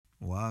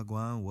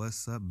Wagwan,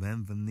 what's up?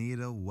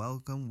 Benvenido,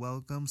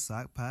 welcome,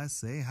 sock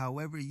passe,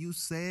 however you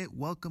say it.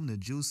 Welcome to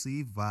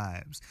JuC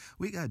Vibes.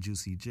 We got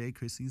Juicy J,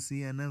 Chrissy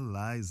C, and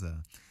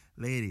Eliza.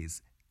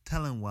 Ladies,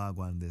 tell them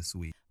Wagwan this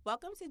week.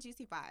 Welcome to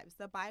JuC Vibes,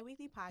 the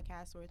bi-weekly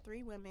podcast where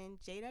three women,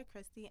 Jada,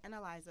 Christy, and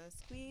Eliza,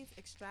 squeeze,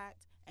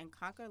 extract, and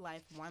conquer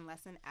life one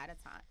lesson at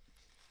a time.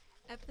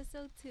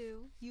 Episode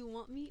 2, you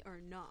want me or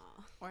nah?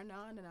 Or no.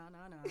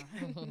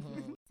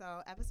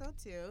 So, episode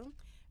 2, we're going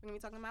to be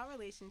talking about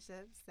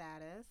relationship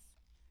status.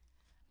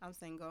 I'm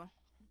single.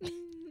 I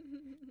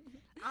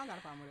don't got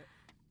a problem with it.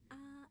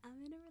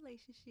 I'm in a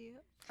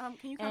relationship.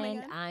 Can you come And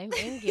again? I'm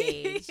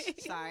engaged.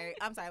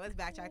 I'm sorry. Let's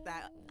backtrack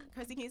that.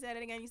 Christy, can you say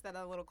that again? You said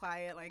that a little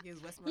quiet, like you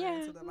was whispering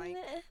into the mic.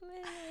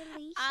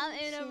 I'm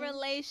in a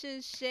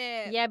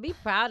relationship. Yeah, be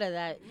proud of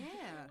that. Yeah.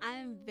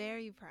 I'm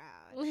very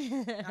proud.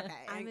 Okay.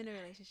 I'm in a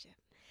relationship.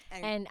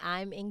 And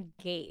I'm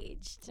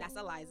engaged. That's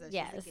Eliza. She's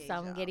Yes, engaged,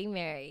 I'm y'all. getting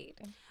married.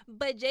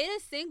 But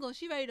Jada's single.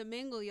 She ready to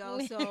mingle, y'all.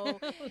 So,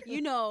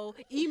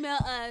 email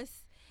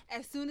us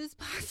as soon as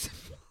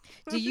possible.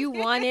 Do you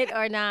want it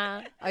or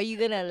not? Are you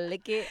gonna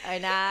lick it or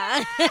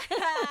not?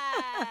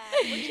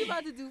 What you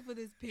about to do for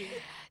this pig?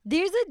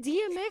 There's a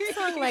DMX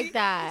song like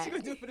that. What you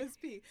gonna do for this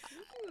pig?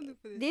 Do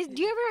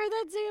you ever heard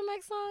that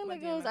DMX song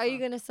What that goes, DMX "Are you song?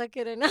 gonna suck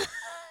it or not?"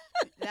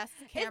 That's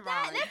It's Cameron.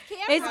 not. That's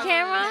Cameron. It's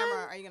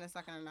Cameron? Are you gonna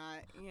suck it or not?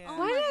 Yeah. Oh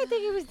Why my did I God.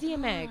 think it was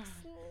DMX?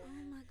 Oh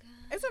my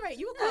god. It's all right.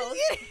 You were close.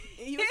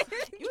 you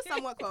were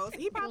somewhat close.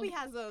 He probably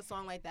has a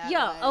song like that. Yo,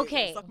 like,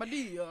 okay. Suck my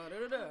D, da,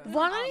 da, da.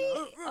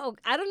 Why? Oh,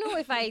 I don't know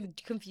if I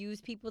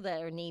confuse people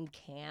that are named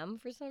Cam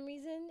for some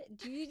reason.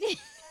 Do you?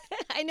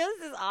 I know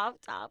this is off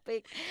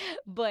topic,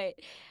 but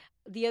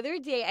the other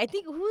day, I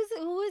think who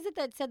is it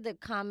that said the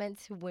comment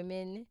to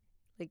women?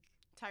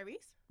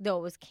 Tyrese? No,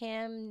 it was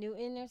Cam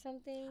Newton or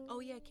something. Oh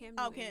yeah, Cam.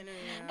 Okay, Newton.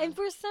 no. And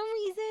for some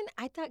reason,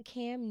 I thought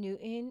Cam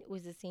Newton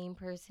was the same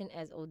person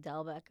as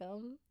Odell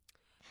Beckham.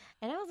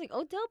 And I was like,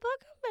 Odell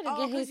Beckham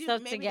better get his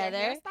stuff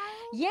together.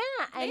 Yeah,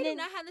 They and do then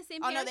not have the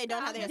same. Oh, no, they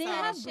don't have the they hairstyle.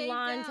 have Shaved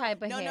blonde down.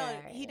 type of No,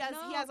 hair. he does.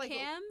 No, He has like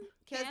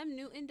Cam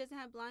Newton doesn't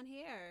have blonde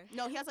hair.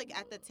 No, he has like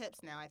at the tips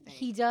now. I think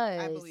He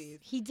does. I believe.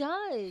 He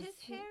does.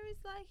 His hair is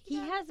like He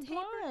got a has taper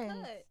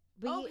blonde. cut.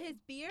 But His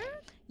beard?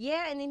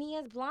 yeah, and then he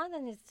has blonde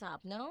on his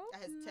top. No.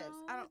 At his tips.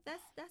 No, I don't.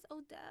 that's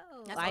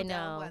Odell. That's I Odell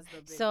know. was the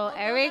big So one.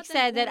 Eric got them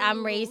said that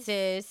I'm rules.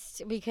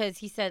 racist because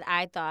he said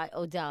I thought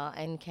Odell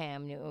and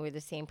Cam Newton were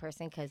the same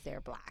person because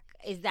they're black.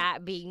 Is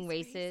that being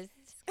racist?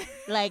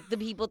 Like the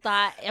people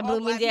thought at All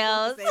black people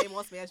Bloomingdale's? look the same.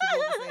 All Spanish people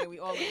look the same. We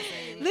all look the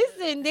same.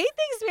 Listen, they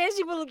think Spanish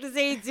people look the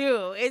same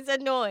too. It's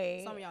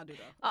annoying. Some of y'all do though.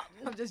 Oh.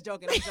 I'm just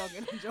joking.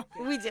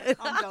 We just.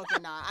 I'm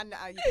joking. Nah, I know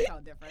you can tell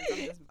the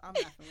difference. I'm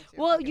messing with you.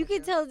 Well, I'm you fucking can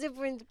with tell the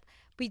difference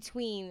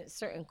between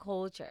certain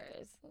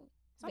cultures. Some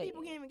But-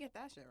 people can't even get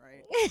that shit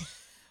right.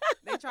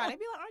 They try. They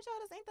be like, "Aren't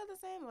y'all the ain't that the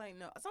same?" Like,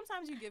 no.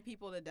 Sometimes you give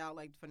people the doubt,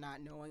 like for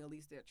not knowing. At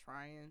least they're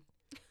trying.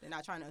 They're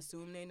not trying to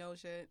assume they know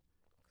shit.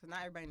 Cause not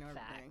everybody knows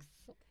everything.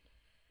 Facts.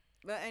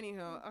 But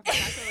anywho, okay,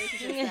 that's the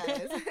relationship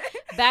status.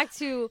 Back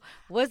to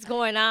what's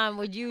going on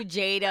with you,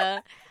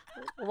 Jada.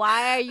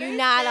 Why are you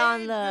not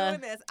on the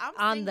doing this. I'm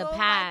on the single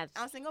path?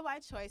 I'm single by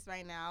choice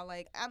right now.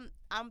 Like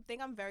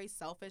I'm very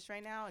selfish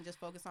right now and just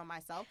focus on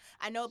myself.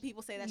 I know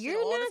people say that shit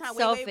You're all not the time.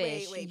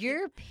 selfish. Wait.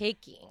 You're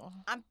picking.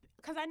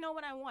 Because I know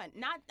what I want.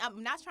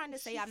 I'm not trying to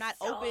say I'm not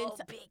She's so open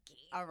to. picky.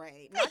 All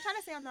right. Not trying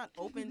to say I'm not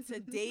open to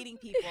dating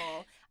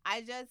people.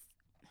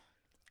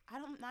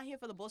 I'm not here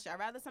for the bullshit. I'd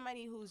rather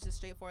somebody who's just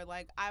straightforward,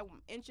 like, I'm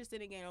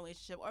interested in getting a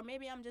relationship, or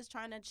maybe I'm just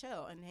trying to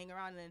chill and hang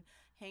around and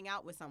hang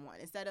out with someone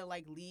instead of,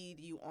 like, lead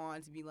you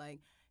on to be like,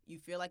 you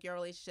feel like you're in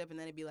a relationship, and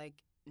then it'd be like,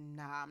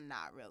 nah, I'm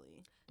not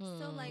really.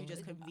 So, like, You're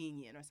just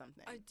convenient or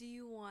something. Or do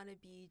you want to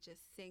be just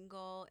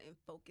single and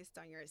focused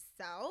on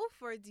yourself,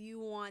 or do you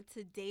want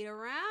to date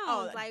around?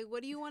 Oh, like,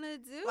 what do you want to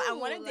do? Well, I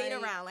want to date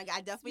around. Like,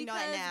 I definitely know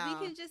that now.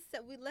 We can just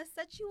let's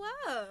set you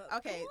up.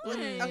 Okay,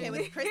 Mm. okay.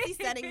 With Christy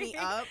setting me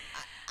up,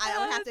 I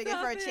would have to give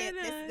her a Stop chance.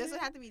 it. This would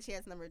have to be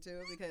chance number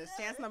 2 because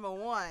chance number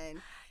 1,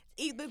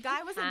 the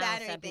guy wasn't I'll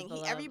bad or set anything.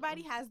 people up.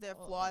 Everybody has their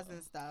flaws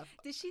and stuff.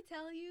 Did she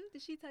tell you?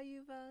 Did she tell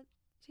you about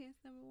chance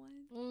number 1?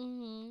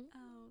 Mm-hmm.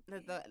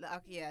 Oh,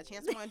 Okay, yeah,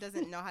 chance 1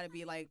 doesn't know how to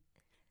be like.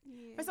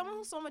 yeah. For someone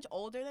who's so much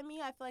older than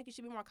me, I feel like you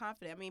should be more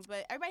confident. I mean,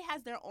 but everybody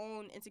has their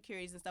own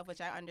insecurities and stuff,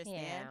 which I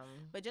understand. Yeah.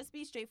 But just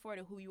be straightforward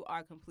to who you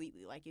are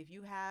completely. Like, if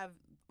you have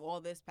all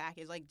this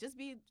package, like, just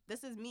be,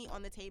 this is me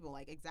on the table,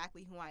 like,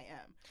 exactly who I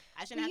am.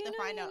 I shouldn't have to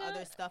find out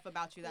other stuff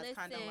about you that's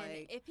kind of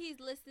like. if he's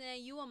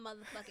listening, you a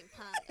motherfucking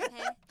punk,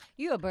 okay?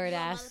 You a bird You a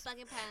ass.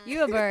 motherfucking punk.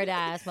 You a bird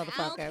ass I don't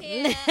motherfucker.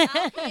 care. I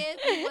don't care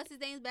if you, what's his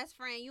name's best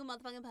friend. You a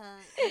motherfucking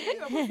punk.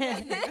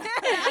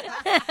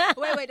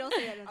 Wait, don't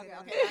say that. Don't say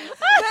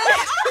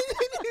that.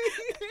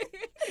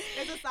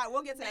 It's a start.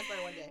 We'll get to that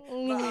story one day.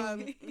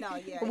 But, no,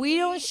 yeah. We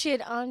don't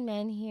shit on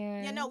men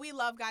here. Yeah, no, we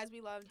love guys.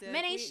 We love dick.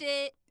 Men ain't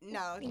shit.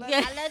 No,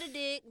 Yeah. I love the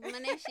dick.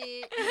 Men ain't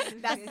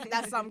shit.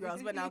 that's some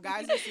girls, but no,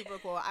 guys are super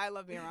cool. I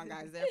love being around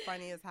guys. They're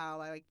funny as hell.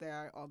 Like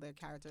they're all their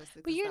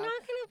characteristics. But and you're stuff.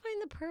 not gonna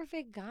find the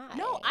perfect guy.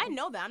 No, I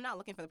know that. I'm not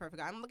looking for the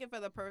perfect guy. I'm looking for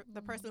the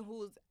person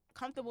who's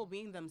comfortable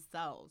being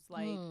themselves.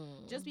 Like,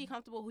 just be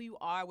comfortable who you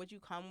are, what you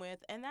come with,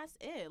 and that's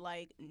it.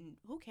 Like,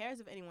 who cares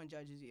if anyone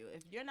judges you?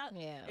 If you're not,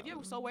 if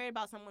you're so worried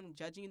about someone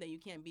judging you that you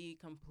can't be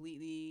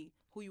completely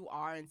who you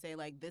are and say,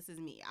 like, this is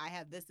me, I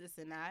have this, this,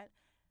 and that,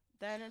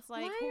 then it's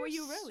like, who are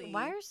you really?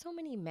 Why are so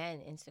many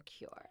men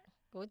insecure?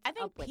 I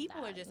think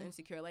people are just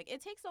insecure. Like,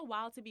 it takes a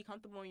while to be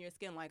comfortable in your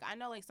skin. Like, I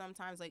know, like,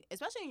 sometimes, like,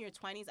 especially in your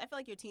 20s, I feel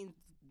like your teens,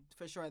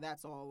 for sure,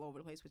 that's all over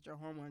the place with your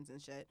hormones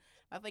and shit.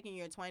 I feel like in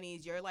your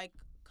 20s, you're, like,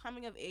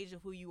 coming of age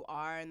of who you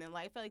are. And then,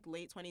 like, I feel like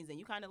late 20s, then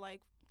you kind of,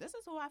 like, this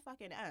is who I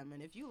fucking am.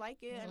 And if you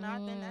like it or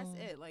not, then that's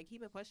it. Like,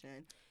 keep it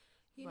pushing.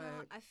 You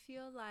know, I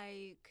feel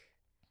like,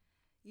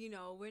 you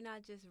know, we're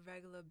not just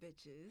regular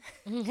bitches.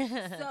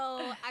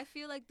 So I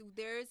feel like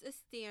there's a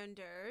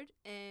standard,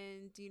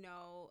 and, you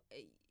know,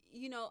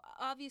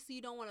 obviously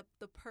you don't want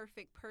the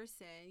perfect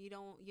person.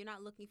 You're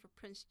not looking for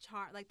Prince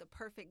like the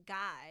perfect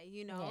guy,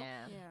 you know.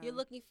 Yeah. You're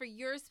looking for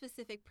your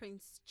specific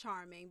Prince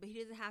Charming, but he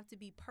doesn't have to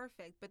be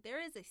perfect. But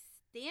there is a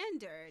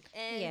standard,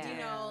 and you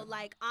know,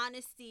 like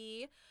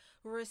honesty,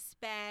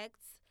 respect,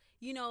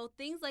 you know,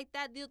 things like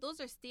that. Those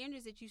are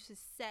standards that you should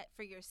set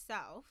for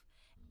yourself.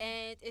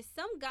 And if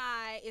some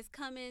guy is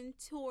coming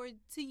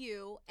to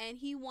you and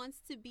he wants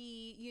to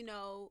be, you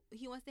know,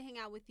 he wants to hang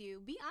out with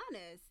you, be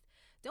honest.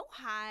 Don't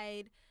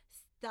hide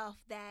stuff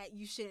that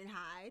you shouldn't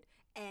hide.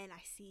 And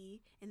I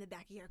see in the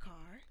back of your car.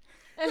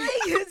 Like,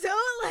 you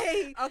don't,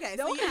 like, okay,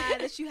 don't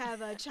hide that you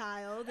have a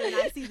child, and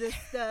I see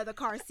the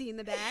car seat in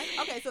the back.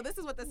 Okay, so this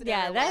is what the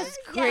scenario Yeah, that's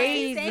was.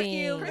 crazy. Yes, thank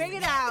you. Bring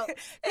it out.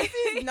 This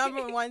is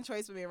number one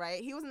choice for me,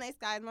 right? He was a nice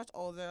guy, much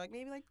older, like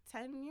maybe like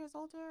 10 years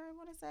older, I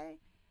want to say.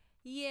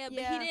 Yeah, but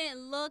he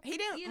didn't look. He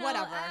didn't. You know,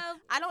 whatever.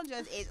 I don't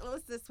judge age.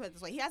 Let's just put it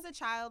this way: he has a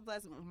child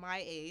that's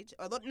my age,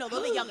 or no, a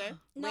little bit younger.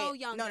 No,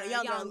 Wait, younger. No,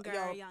 younger.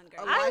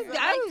 I was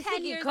 10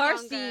 thinking years car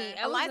younger. seat.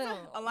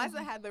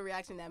 Eliza had the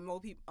reaction that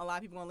a lot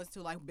of people gonna listen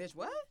to, like, bitch,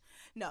 what?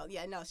 No,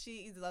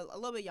 she's a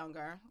little bit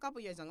younger, a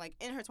couple years younger, like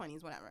in her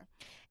 20s, whatever.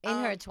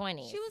 In her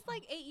 20s. She was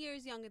like 8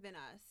 years younger than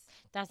us.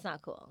 That's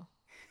not cool.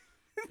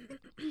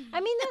 I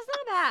mean, that's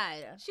not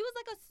bad. She was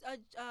like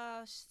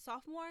a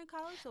sophomore in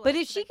college. So But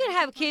if she could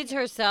have kids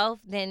herself,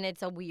 then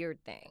it's a weird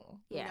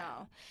thing. Yeah.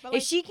 No. But,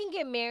 If she can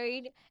get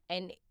married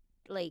and,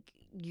 like,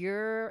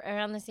 you're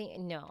around the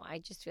same... No, I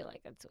just feel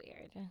like that's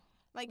weird.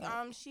 Like,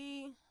 I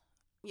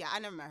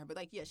never met her, but,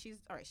 like, yeah,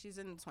 she's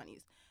in the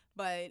 20s.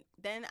 But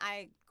then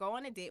I go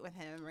on a date with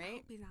him, right? I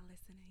hope he's not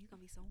listening. He's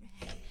going to be so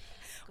mad.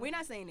 We're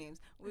not saying names.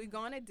 We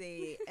go on a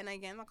date, and I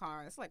get in the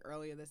car. It's, like,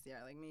 earlier this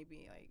year, like,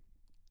 maybe, like,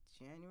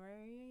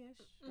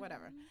 January-ish,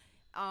 whatever.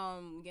 I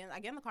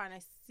get in the car and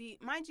I see,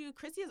 mind you,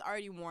 Chrissy has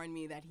already warned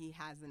me that he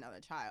has another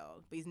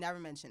child, but he's never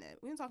mentioned it.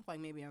 We've been talking for like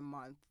maybe a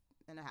month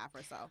and a half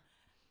or so.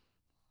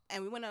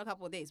 And we went on a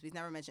couple of dates, but he's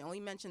never mentioned, only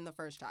mentioned the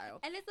first child.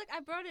 And it's like, I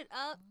brought it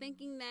up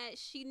thinking that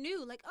she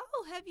knew, like,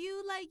 oh, have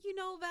you, like, you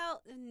know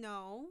about,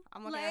 no.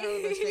 I'm looking at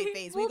her with a straight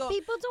face. Well,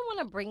 people don't want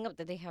to bring up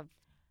that they have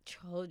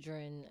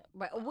children.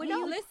 Right? Well,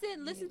 no,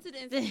 listen to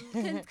this.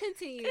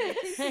 Continue,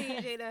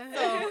 Jada.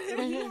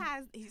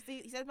 So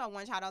he says about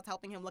one child. I was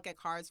helping him look at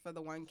cars for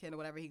the one kid or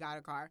whatever. He got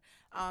a car.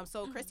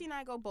 So Christy and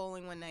I go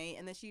bowling one night,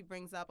 and then she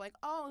brings up like,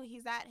 oh,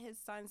 he's at his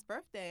son's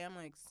birthday. I'm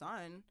like,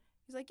 son?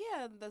 He's like,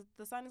 yeah,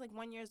 the son is like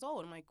 1 year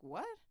old. I'm like,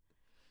 what?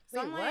 So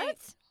Wait, I'm what?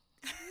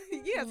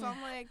 like, yeah. So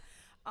I'm like,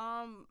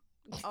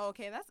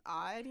 okay, that's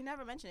odd. He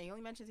never mentioned it. He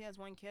only mentions he has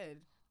one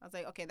kid. I was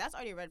like, okay, that's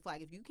already a red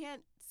flag. If you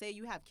can't say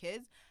you have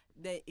kids,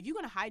 that if you're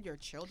gonna hide your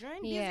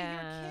children, because of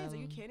your kids, are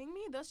you kidding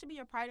me? Those should be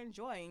your pride and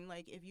joy. And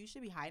like, if you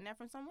should be hiding that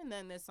from someone,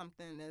 then there's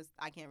something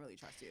I can't really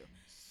trust you.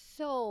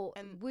 So,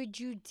 would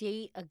you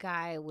date a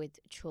guy with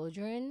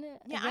children?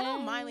 Yeah, again? I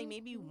don't mind like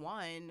maybe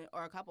one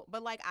or a couple,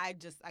 but like I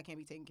can't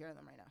be taking care of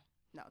them right now.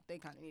 No, they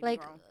kind of need to be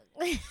grown.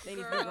 They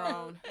need to be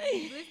grown.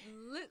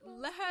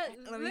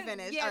 Let me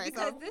finish. Yeah, all right,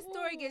 because so this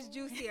story gets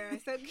juicier.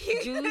 So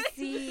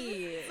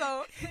Juicy.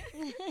 So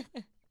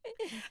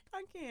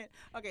I can't.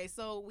 Okay,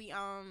 so we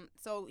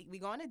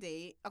go on a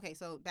date. Okay,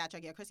 so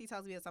backtrack. Yeah, Chrissy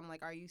tells me this. I'm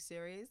like, are you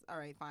serious? All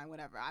right, fine,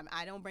 whatever.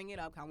 I don't bring it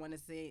up. I want to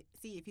see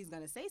if he's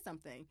gonna say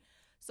something.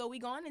 So we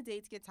go on a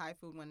date to get Thai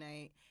food one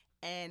night.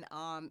 And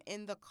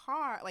in the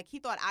car, like, he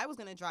thought I was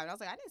gonna drive. And I was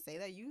like, I didn't say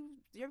that.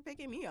 You're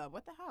picking me up.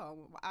 What the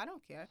hell? I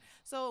don't care.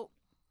 So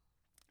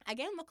I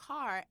get in the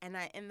car, and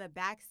in the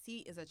back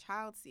seat is a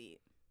child seat.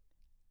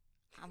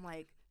 I'm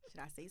like, should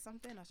I say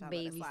something or should I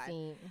let it slide?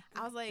 Seat.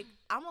 I was like,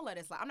 I'm gonna let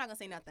it slide. I'm not gonna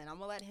say nothing. I'm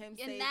gonna let him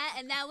say.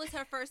 And that was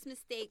her first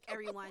mistake.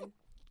 Everyone,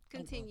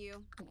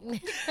 continue.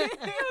 She's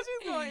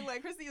going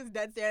like, Chrissy is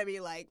dead staring at me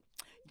like,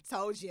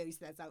 told you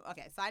said something.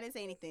 Okay, so I didn't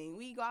say anything.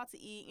 We go out to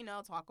eat,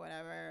 talk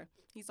whatever.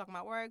 He's talking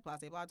about work, blah,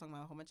 blah, blah, talking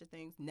about a whole bunch of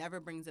things. Never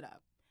brings it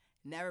up.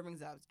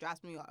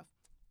 Drops me off.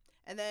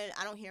 And then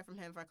I don't hear from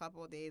him for a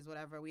couple of days,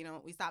 whatever. We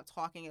stopped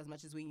talking as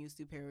much as we used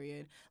to,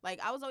 period. Like,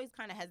 I was always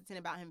kind of hesitant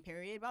about him,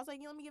 period. But I was like,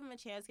 let me give him a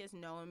chance, get to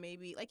know him,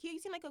 maybe. Like, he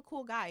seemed like a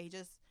cool guy. He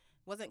just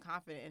wasn't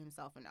confident in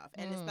himself enough.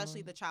 And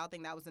especially the child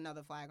thing, that was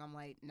another flag. I'm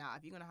like, nah,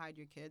 if you're going to hide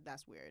your kid,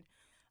 that's weird.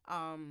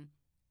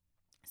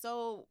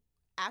 So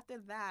after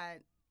that,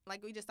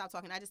 like we just stopped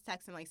talking. I just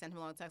texted him, like sent him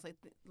a long text,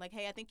 like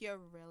hey, I think you're a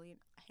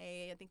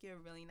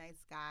really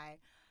nice guy,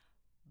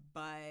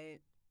 but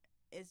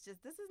it's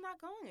just this is not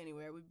going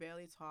anywhere. We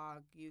barely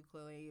talk. You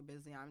clearly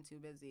busy. I'm too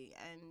busy,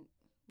 and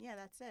yeah,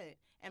 that's it.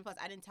 And plus,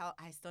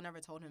 I still never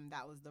told him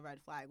that was the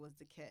red flag was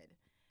the kid.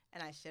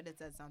 And I should have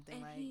said something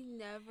and like he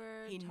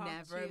never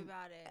talked to you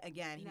about it.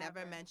 Again, he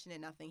never mentioned it.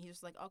 Nothing. He was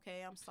just like,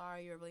 okay, I'm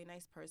sorry. You're a really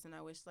nice person.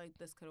 I wish like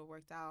this could have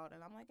worked out.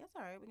 And I'm like, it's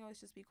all right. We can always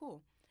just be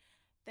cool.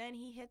 Then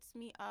he hits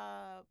me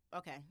up.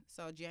 Okay,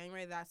 so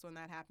January, that's when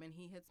that happened.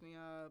 He hits me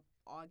up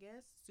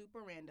August,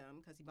 super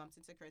random, because he bumps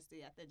into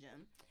Christy at the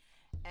gym.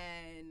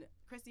 And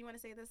Christy, you want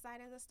to say this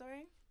side of the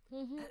story?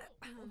 Mm-hmm.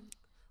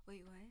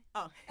 Wait, what?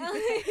 Oh.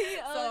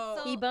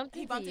 So he bumped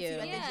into you.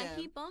 At the Yeah, gym.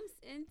 he bumps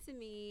into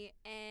me,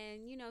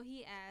 and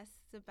he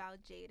asks about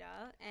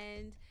Jada,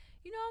 and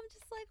I'm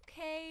just like,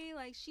 okay,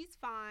 like she's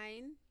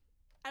fine.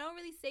 I don't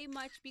really say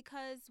much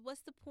because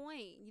what's the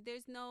point?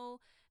 There's no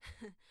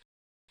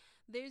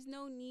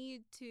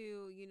need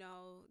to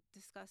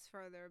discuss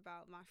further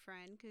about my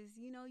friend because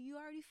you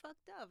already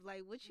fucked up.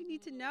 Like, what you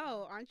need to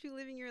know? Aren't you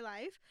living your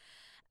life?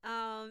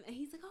 And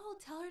he's like, oh,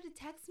 tell her to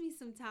text me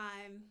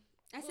sometime.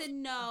 I said,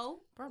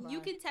 no,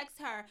 you can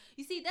text her.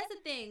 You see, that's the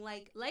thing.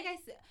 Like I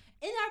said,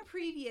 in our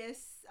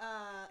previous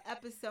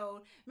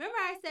episode, remember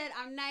I said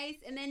I'm nice,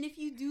 and then if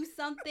you do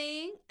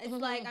something, it's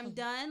like I'm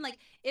done. Like,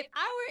 if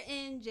I were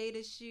in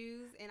Jada's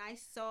shoes and I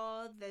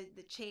saw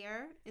the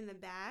chair in the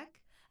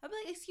back, I'd be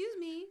like, excuse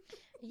me.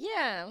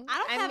 Yeah. I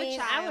don't have a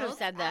child. I would have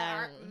said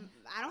that.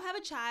 I don't have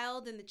a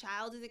child, and the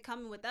child isn't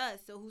coming with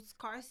us, so whose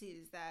car seat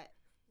is that?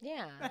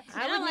 Yeah,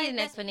 I would need an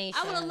explanation.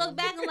 I would have looked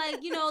back and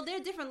like, there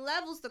are different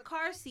levels to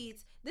car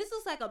seats. This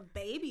looks like a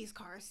baby's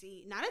car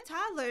seat, not a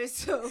toddler's.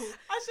 So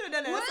I should have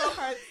done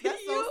that.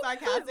 That's so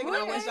sarcastic, and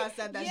I wish I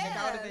said that shit.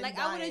 That would have been like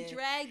dying. I would have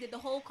dragged it the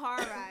whole car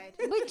ride.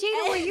 But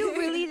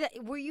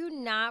Jada, were you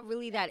not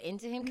really that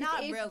into him? Not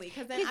really,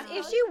 because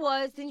if she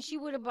was, then she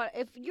would have. But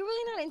if you're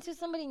really not into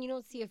somebody and you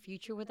don't see a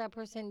future with that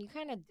person, you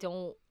kind of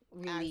don't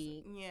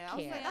really I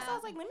was like, that's why I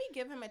was like, let me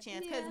give him a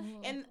chance,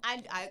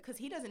 because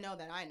he doesn't know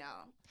that I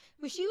know.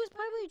 But she was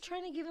probably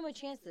trying to give him a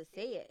chance to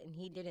say it, and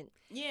he didn't.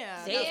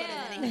 Yeah, say it.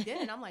 And he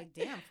didn't. I'm like,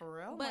 damn, for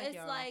real. But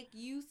it's like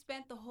you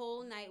spent the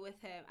whole night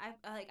with him.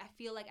 I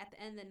feel like at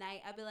the end of the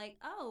night, I'd be like,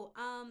 oh,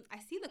 I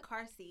see the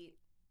car seat.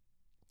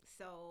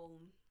 So,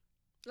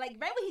 like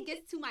right when he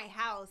gets to my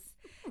house,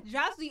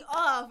 drops me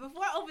off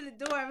before I open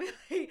the door. I'm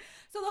like,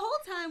 so the whole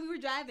time we were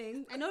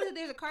driving, I noticed that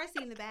there's a car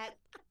seat in the back.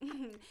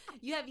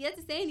 You have yet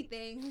to say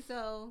anything.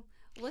 So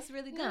what's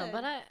really good? No,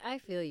 but I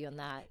feel you on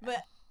that.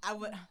 But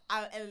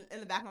in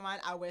the back of my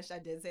mind, I wish I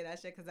did say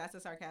that shit because that's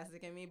the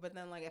sarcastic in me. But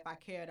then, like, if I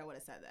cared, I would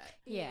have said that.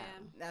 Yeah,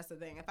 that's the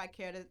thing. If I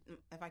cared,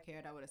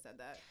 I would have said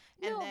that.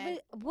 No,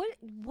 but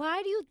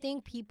why do you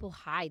think people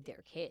hide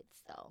their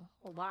kids though?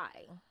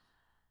 Why?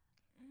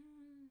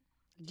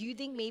 Do you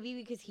think maybe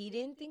because he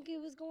didn't think it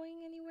was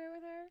going anywhere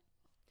with her?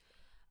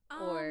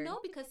 No,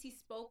 because he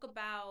spoke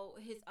about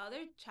his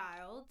other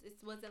child. It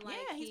wasn't like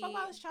he spoke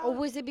about his child. Or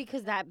was it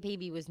because that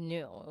baby was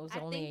new? It was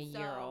only a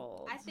year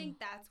old. I think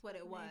that's what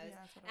it was.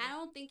 I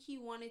don't think he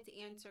wanted to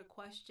answer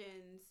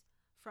questions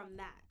from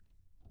that.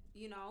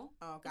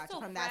 Oh, gotcha.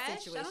 So from fresh.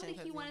 that situation. I don't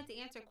think he wanted to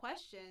answer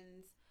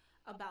questions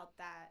about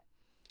that.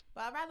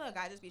 But I'd rather a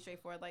guy just be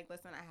straightforward. Like,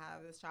 listen, I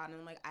have this child,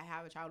 and like I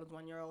have a child with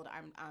 1 year old.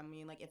 I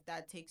mean, like if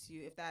that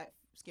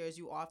scares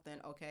you off, then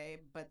okay.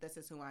 But this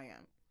is who I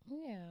am.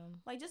 Yeah.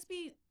 Like, just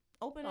be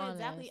open and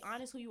exactly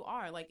honest who you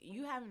are. Like,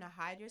 you having to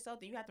hide yourself,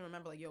 then you have to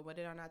remember, like, yo, what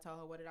did I not tell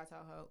her? What did I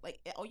tell her? Like,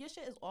 your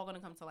shit is all gonna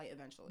come to light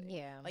eventually.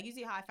 Yeah. Like, you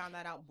see how I found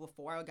that out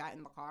before I got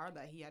in the car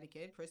that he had a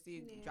kid.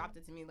 Christy dropped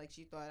it to me like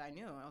she thought I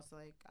knew. I was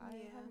like, I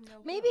have no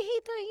clue. Maybe he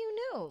thought you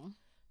knew.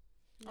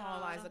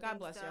 No, Liza, God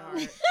bless your heart.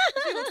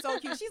 She looks so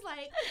cute. She's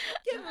like,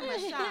 give him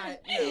a shot.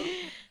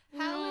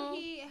 No.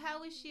 How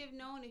would she have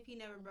known if he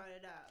never brought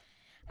it up?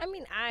 I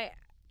mean,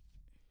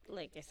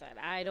 like I said,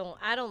 I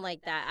don't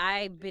like that.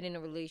 I've been in a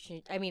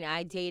relationship. I mean,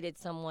 I dated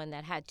someone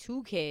that had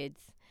 2 kids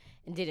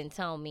and didn't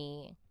tell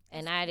me,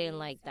 and I didn't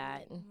like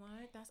that. What?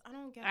 I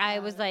don't get. I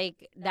was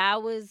like,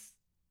 that was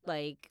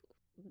like,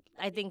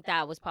 I think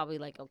that was probably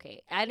like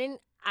okay. I didn't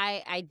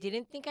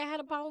think I had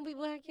a problem with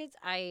people that had kids.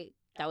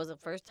 That was the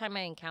first time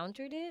I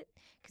encountered it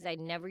because I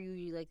never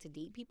usually like to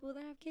date people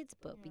that have kids.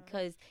 But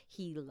because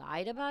he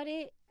lied about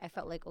it, I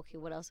felt like, okay,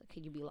 what else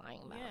could you be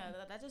lying about?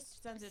 Yeah, that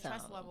just sends a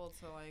trust level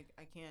to like,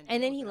 I can't.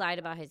 And then he lied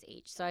about his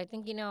age. So I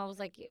think, I was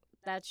like,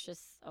 that's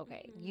just,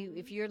 okay. Mm-hmm.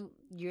 If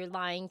you're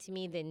lying to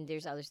me, then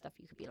there's other stuff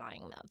you could be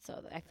lying about.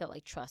 So I felt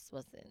like trust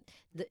was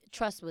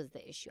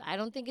the issue. I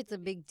don't think it's a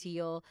big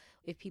deal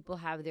if people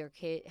have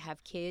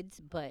kids,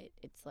 but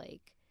it's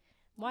like,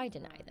 why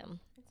deny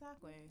them?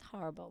 Exactly. It's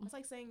horrible. It's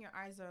like saying your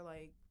eyes are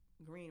like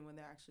green when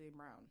they're actually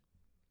brown.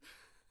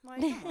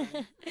 Like, come on.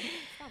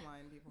 Stop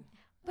lying, people.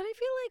 But I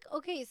feel like,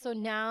 okay, so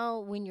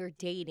now when you're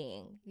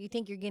dating, you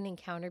think you're going to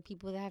encounter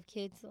people that have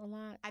kids a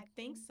lot? I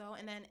think so.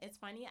 And then it's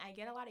funny, I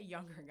get a lot of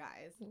younger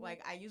guys.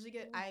 Like, I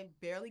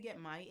barely get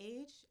my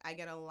age. I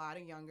get a lot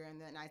of younger.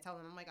 And then I tell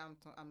them, I'm like, I'm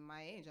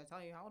my age. I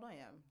tell you how old I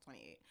am,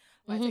 28.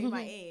 But I tell you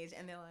my age.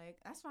 And they're like,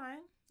 that's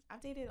fine.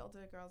 I've dated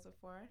older girls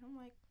before. I'm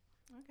like,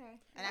 okay.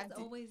 And that's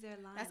always their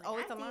line. That's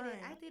always the line.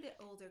 I dated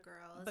older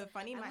girls. But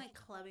funny, I went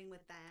clubbing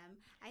with them.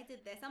 I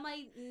did this. I'm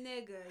like,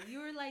 nigga, you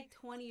were like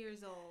 20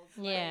 years old.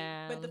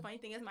 Yeah. But the funny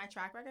thing is, my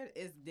track record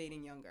is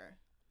dating younger.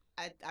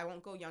 I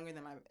won't go younger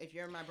than if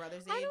you're my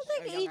brother's age. I don't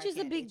think age is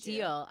a big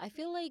deal. I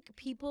feel like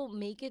people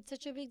make it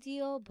such a big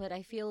deal, but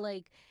I feel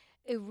like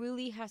it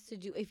really has to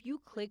do, if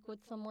you click with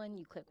someone,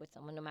 you click with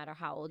someone no matter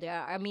how old they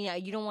are. I mean,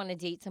 you don't want to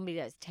date somebody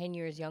that's 10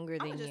 years younger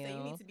than you. I would just say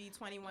you need to be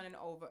 21 and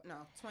over.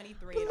 No,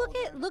 23 but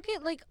and look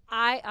at, like,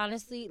 I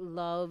honestly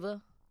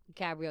love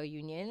Gabrielle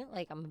Union.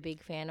 Like, I'm a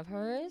big fan of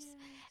hers.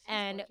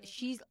 And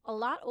she's a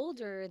lot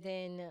older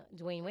than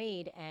Dwayne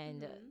Wade,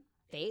 and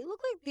they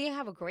look like they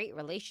have a great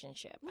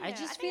relationship. Yeah, I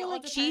just feel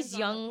like she's she's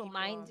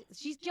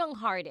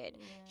young-hearted.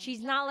 Yeah.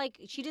 She's not like,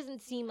 she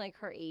doesn't seem like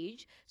her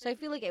age, so I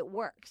feel like it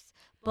works.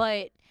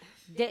 But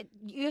that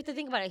you have to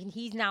think about it.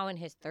 He's now in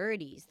his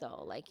 30s,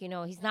 though. Like, you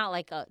know, he's not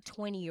like a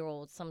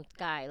 20-year-old some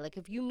guy. Like,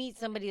 if you meet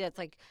somebody that's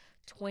like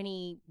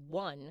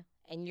 21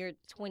 and you're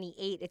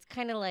 28, it's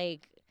kind of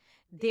like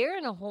they're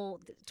in a whole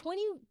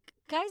 20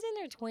 guys in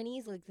their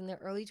 20s, like in their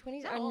early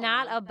 20s, are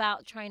not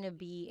about trying to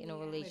be in a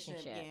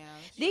relationship. Yeah,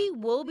 they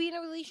will be in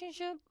a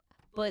relationship,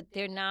 but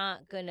they're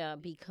not gonna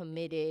be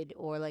committed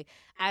or like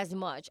as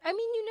much. I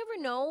mean, you never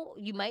know.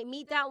 You might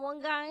meet that one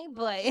guy,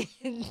 but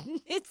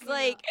it's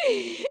like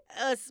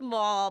a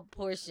small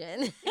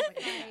portion.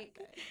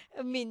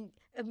 I mean,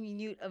 a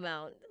minute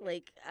amount.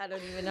 Like, I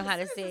don't even know how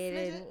to say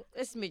it.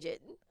 A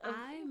smidget.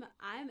 I'm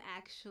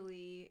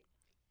actually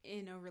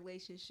in a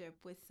relationship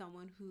with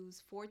someone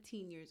who's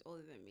 14 years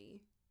older than me.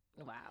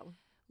 Wow.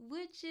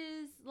 Which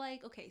is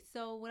like, okay,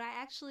 so what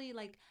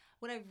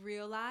I've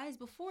realized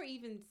before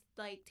even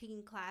like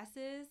taking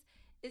classes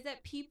is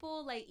that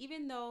people, like,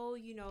 even though,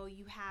 you know,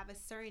 you have a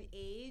certain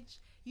age,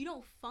 you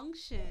don't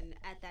function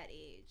at that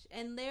age.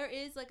 And there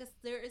is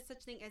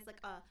such thing as like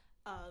a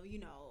you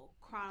know,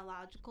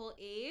 chronological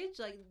age.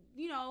 Like,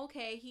 you know,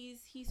 okay,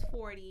 he's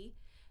 40.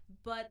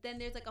 But then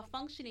there's like a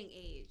functioning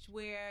age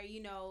where, you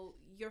know,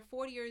 you're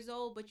 40 years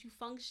old, but you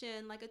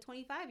function like a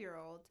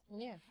 25-year-old.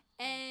 Yeah.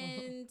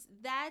 And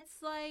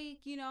that's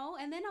like, you know,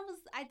 and then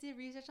I did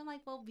research. I'm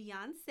like, well,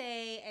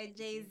 Beyonce and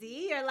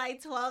Jay-Z are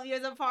like 12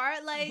 years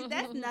apart. Like,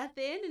 that's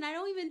nothing. And I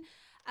don't even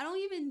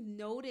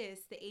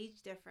notice the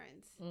age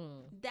difference.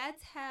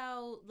 That's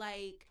how,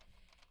 like,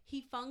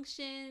 he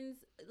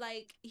functions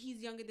like he's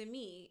younger than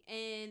me.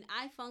 And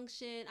I'm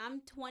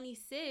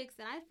 26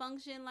 and I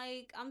function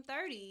like I'm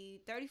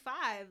 30,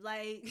 35.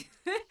 Like,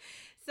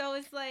 so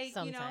it's like,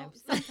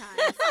 sometimes. You know,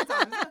 sometimes.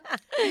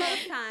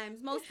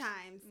 Most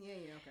times. Yeah,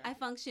 okay. I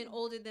function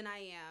older than I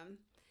am.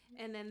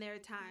 And then there are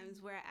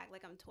times where I act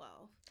like I'm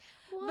 12.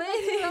 Well,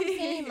 that's what I'm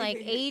saying.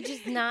 Like, age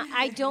is not,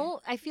 I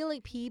feel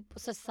like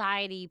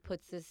society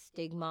puts this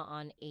stigma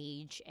on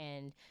age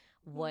and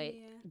what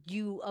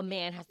a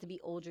man has to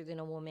be older than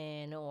a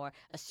woman or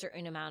a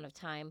certain amount of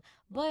time.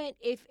 But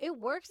if it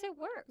works, it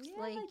works. Yeah,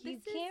 like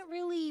you can't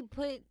really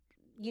put,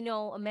 you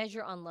know, a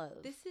measure on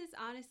love. This is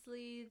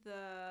honestly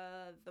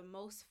the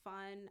most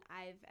fun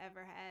I've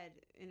ever had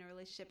in a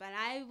relationship. And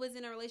I was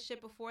in a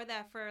relationship before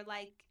that for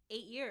like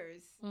 8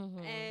 years.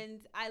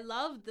 And I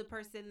loved the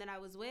person that I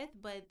was with,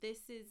 but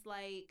this is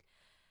like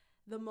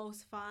the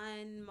most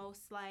fun,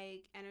 most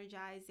like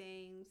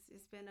energizing.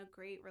 It's been a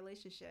great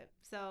relationship.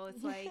 So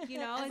it's like, you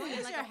know, it's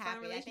been like a fun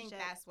relationship. I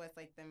think that's what's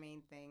like the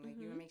main thing. Like,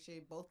 you want to make sure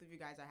both of you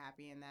guys are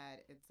happy and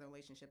that it's a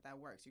relationship that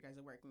works. You guys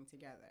are working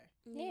together.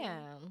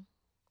 Yeah.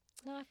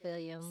 No, I feel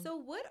you. So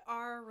what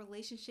are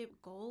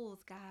relationship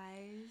goals,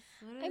 guys?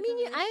 I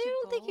mean, I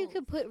don't think you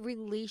could put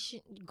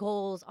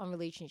goals on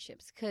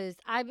relationships because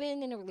I've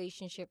been in a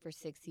relationship for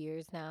 6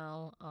 years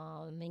now.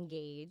 I'm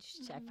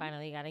engaged. I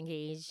finally got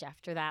engaged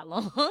after that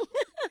long.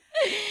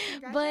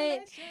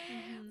 But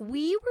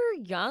we were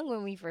young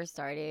when we first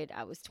started.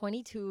 I was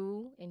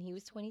 22 and he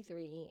was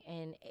 23,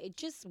 and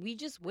we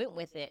just went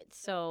with it.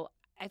 So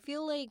I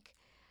feel like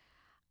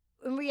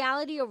in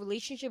reality, a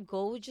relationship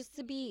goal is just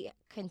to be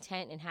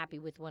content and happy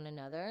with one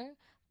another.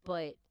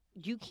 But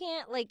you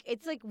can't, like,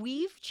 it's like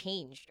we've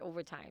changed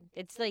over time.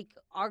 It's like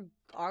our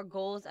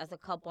goals as a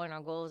couple and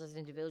our goals as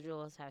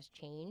individuals has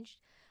changed.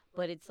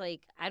 But it's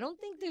like, I don't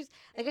think there's,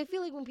 like, I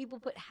feel like when people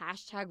put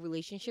hashtag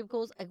relationship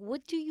goals, like,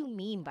 what do you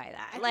mean by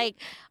that? Like,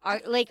 are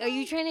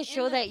you trying to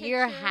show that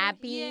you're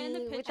happy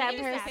with that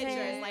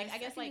person? Like, I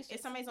guess, like,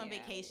 if somebody's on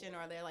vacation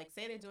or they're, like,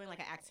 say they're doing, like,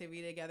 an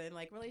activity together and,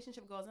 like,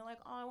 relationship goals, and they're like,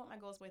 oh, I want my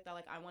goals with that,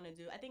 like, I want to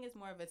do. I think it's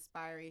more of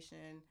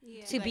inspiration.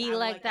 Yeah. To be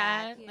like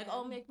that. Yeah. Like,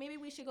 oh, maybe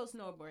we should go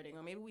snowboarding,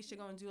 or maybe we should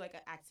go and do, like,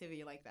 an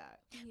activity like that.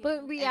 Yeah. But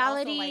in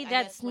reality, also, like,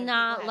 that's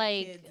not,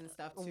 like,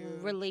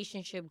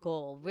 relationship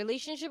goal.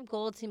 Relationship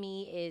goal to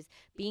me is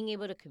being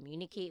able to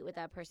communicate with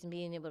that person,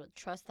 being able to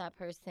trust that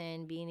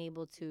person, being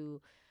able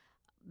to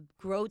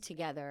grow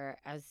together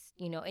as,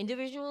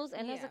 individuals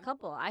and as a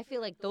couple. I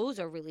feel like those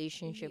are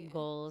relationship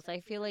goals. I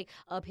feel like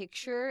a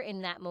picture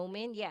in that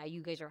moment,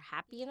 you guys are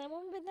happy in that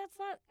moment, but that's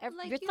not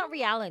it's not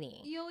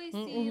reality. You always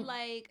see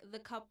like the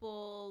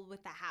couple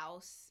with the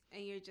house,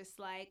 and you're just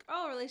like,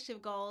 oh,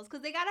 relationship goals,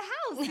 because they got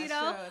a house, you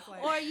know.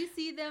 Like, or you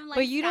see them like,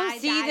 but you don't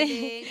see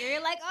them.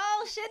 You're like,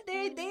 oh shit,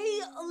 they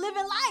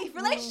living life,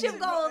 relationship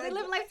goals. They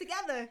live life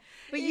together.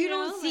 But you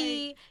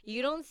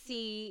don't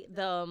see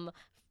them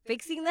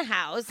fixing the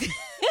house,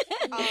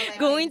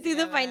 going through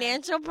the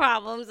financial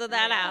problems of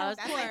that house.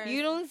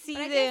 You don't see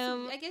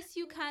them. I guess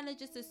you kind of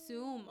just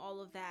assume all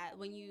of that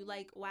when you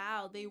like,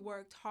 wow, they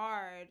worked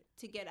hard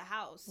to get a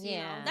house. You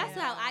know? That's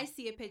how I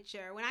see a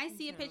picture. When I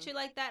see a picture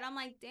like that, I'm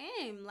like,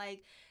 damn,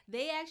 like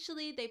they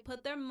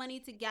put their money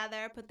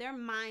together, put their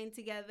mind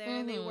together,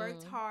 and they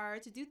worked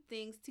hard to do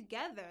things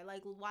together.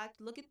 Like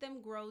look at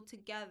them grow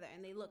together,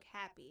 and they look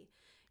happy.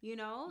 You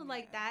know,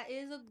 like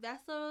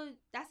that's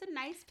a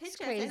nice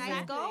picture. It's a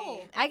nice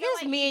goal. I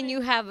guess me and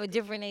you have a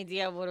different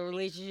idea of what a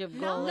relationship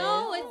goal is.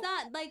 No, it's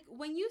not. Like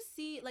when you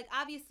see, like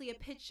obviously a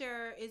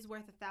picture is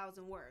worth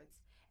 1,000 words,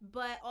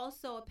 but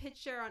also a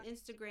picture on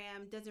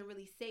Instagram doesn't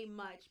really say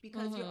much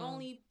because you're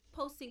only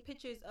posting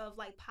pictures of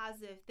like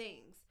positive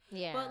things.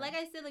 Yeah. But like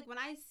I said, like when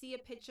I see a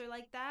picture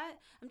like that,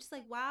 I'm just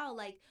like, wow,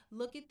 like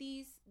look at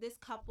this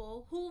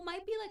couple who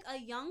might be like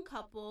a young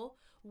couple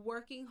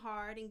working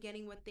hard and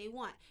getting what they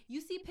want.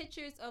 You see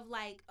pictures of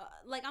like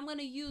I'm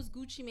gonna use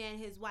Gucci Mane,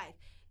 his wife.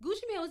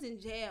 Gucci Mane was in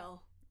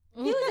jail.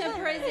 He was in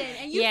prison,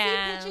 and you see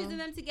pictures of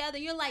them together.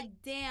 You're like,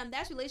 damn,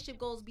 that's relationship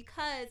goals.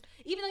 Because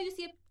even though you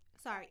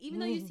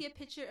see a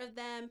picture of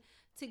them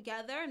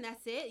together and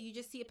that's it, you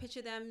just see a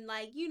picture of them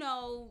like, you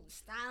know,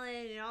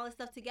 styling and all this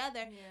stuff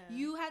together.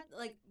 You have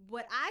like,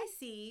 what I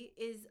see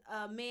is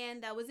a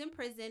man that was in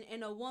prison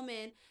and a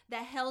woman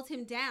that held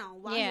him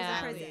down while he was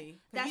in prison.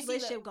 That's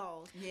relationship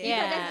goals. Because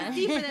that's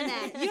deeper than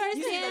that. You understand?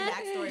 You see the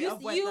backstory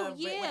of what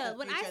the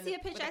when I see a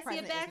picture, I see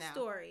a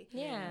backstory.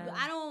 Yeah.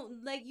 I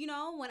don't like, you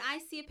know, when I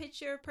see a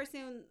picture of a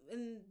person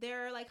and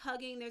they're like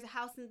hugging, there's a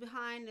house in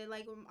behind, they're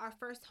like our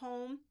first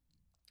home.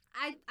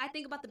 I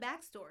think about the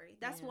backstory.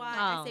 That's why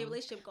I say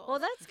relationship goals. Well,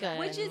 that's good.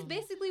 Which is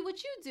basically what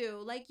you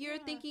do. Like, you're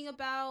thinking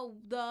about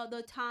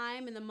the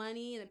time and the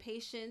money and the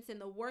patience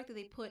and the work that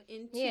they put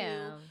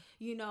into,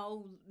 you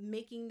know,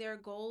 making their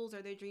goals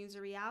or their dreams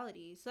a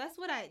reality. So that's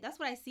what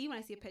I see when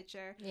I see a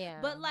picture. Yeah.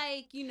 But,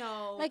 like, you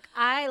know. Like,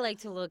 I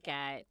like to look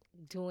at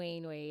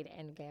Dwayne Wade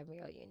and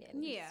Gabrielle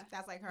Union. Yeah.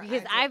 That's like her.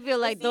 Because I feel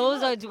like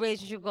those are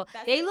relationship goals.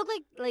 They look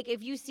like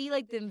if you see,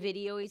 like, them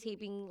video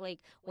taping, like,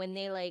 when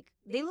they look like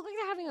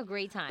they're having a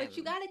great time. But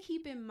you got to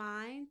keep in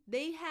mind,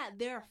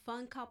 they're a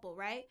fun couple,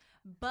 right?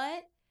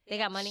 But they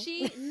got money?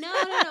 No,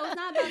 it's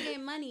not about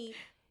getting money.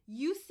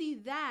 You see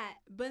that,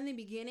 but in the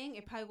beginning,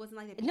 it probably wasn't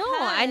like that. No,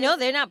 I know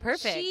they're not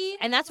perfect,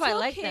 and that's why I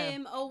like them. She took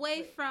him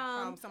away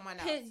from someone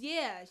else.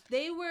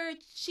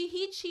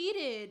 He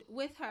cheated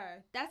with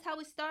her. That's how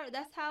it started.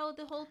 That's how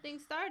the whole thing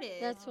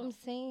started. That's what I'm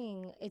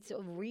saying. It's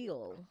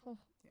real.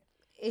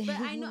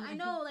 But I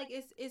know, like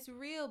it's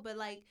real, but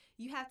like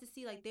you have to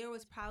see, like there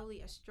was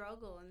probably a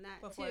struggle in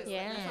that too.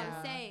 Yeah, that's what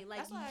I'm saying. Like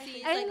you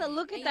see, and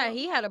look at that,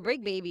 he had a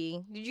break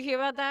baby. Did you hear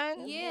about that?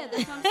 Yeah,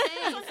 that's what I'm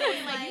saying. So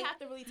it's like you have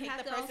to really take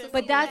the person.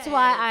 But that's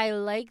why I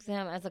like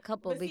them as a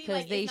couple,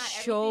 because they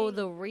show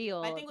the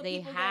real.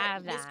 They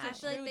have that. I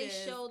feel like they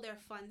show their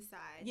fun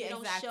side. They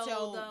don't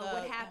show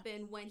what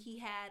happened when he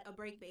had a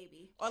break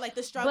baby, or like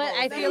the struggle. But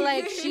I feel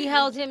like she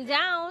held him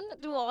down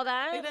through all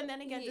that. But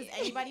then again, does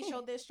anybody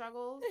show their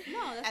struggles?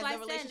 No. That's as why a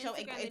relationship,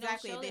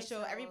 exactly. They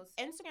show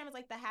Instagram is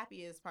like the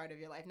happiest part of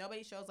your life.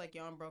 Nobody shows like,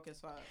 yo, I'm broke as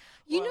fuck.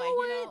 You know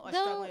what? Or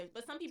struggling.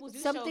 But some people do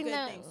show good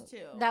things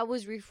too. That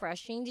was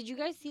refreshing. Did you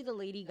guys see the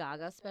Lady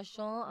Gaga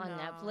special on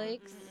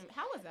Netflix?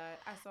 How was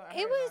that?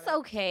 It was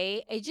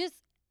okay. It just,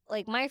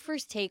 like, my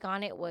first take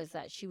on it was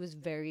that she was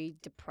very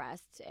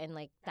depressed, and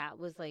like that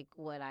was like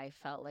what I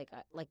felt like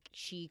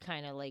she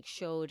kind of like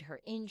showed her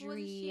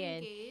injury,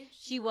 and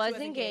she was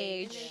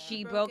engaged.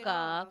 She broke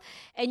up,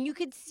 and you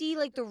could see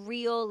like the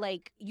real,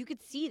 like you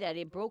could see that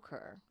it broke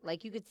her.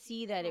 Like you could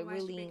see that it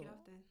really.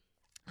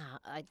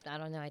 I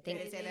don't know. I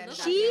think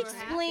she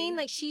explained,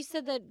 like she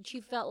said that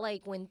she felt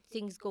like when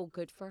things go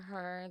good for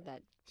her,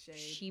 that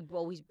she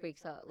always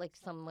breaks up. Like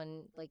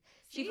someone, like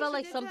she felt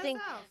like something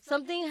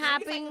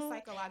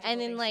happened, and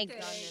then like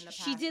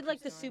she did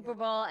like the Super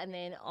Bowl, and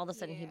then all of a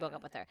sudden he broke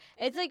up with her.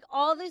 It's like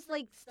all this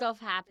like stuff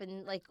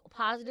happened, like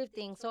positive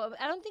things. So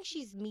I don't think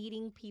she's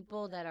meeting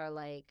people that are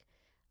like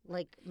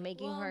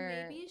making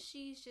her maybe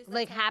she's just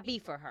like happy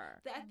for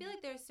her. I feel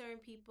like there are certain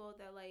people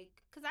that like,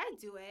 because I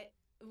do it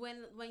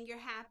when you're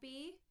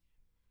happy.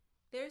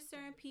 There's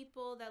certain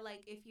people that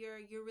like if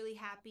you're really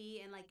happy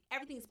and like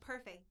everything's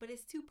perfect, but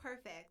it's too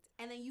perfect,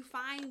 and then you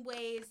find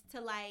ways to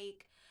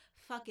like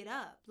fuck it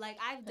up. Like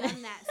I've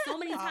done that so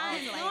many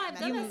times. I've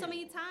done that so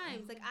many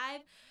times. Like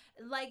I've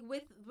like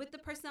with the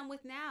person I'm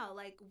with now,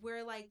 like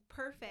we're like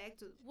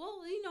perfect.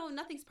 Well, you know,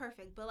 nothing's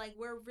perfect, but like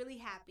we're really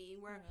happy.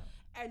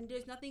 And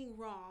there's nothing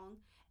wrong.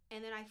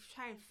 and then I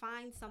try and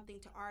find something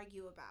to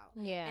argue about.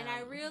 Yeah. And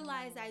I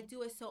realize I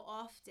do it so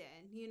often,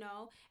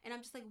 and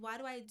I'm just like, why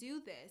do I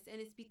do this?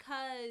 And it's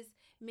because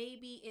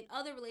maybe in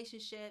other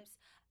relationships,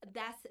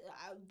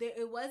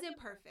 it wasn't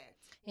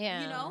perfect.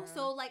 Yeah.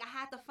 So like I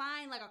had to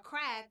find like a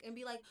crack and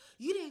be like,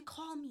 you didn't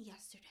call me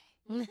yesterday.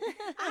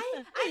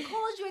 I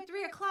called you at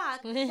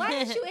 3:00. Why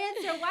didn't you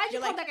answer? Why did you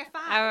call back at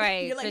 5? All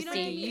right, You're like,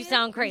 Christy, you you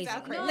sound crazy.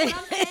 No, what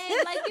I'm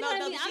saying, like, you know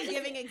what I mean? She's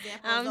giving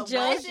examples. I'm of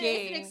joking. It's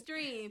an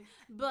extreme,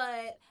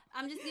 but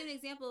I'm just giving an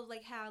example of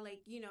like how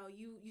like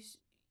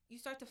you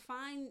start to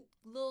find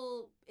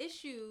little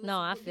issues. No,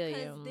 I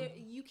feel because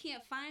you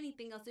can't find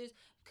anything else.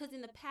 Because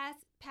in the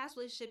past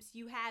relationships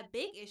you had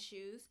big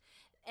issues.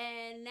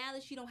 And now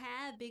that you don't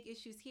have big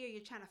issues here,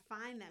 you're trying to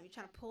find them. You're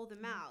trying to pull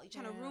them out. You're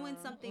trying to ruin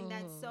something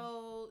that's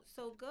so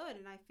good.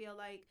 And I feel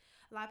like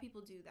a lot of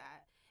people do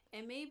that.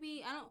 And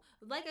maybe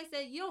like I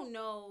said, you don't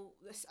know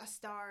a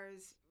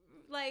star's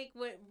like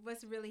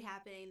what's really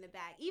happening in the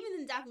back. Even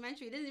in the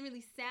documentary, it doesn't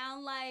really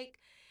sound like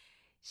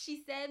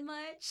she said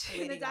much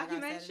in the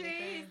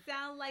documentary. It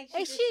sounds like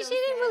she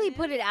didn't really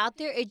put it out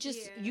there. It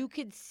just you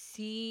could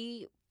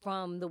see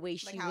from the way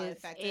she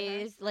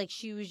like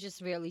she was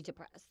just really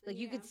depressed. Like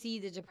you could see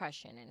the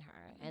depression in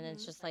her, and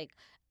it's just like,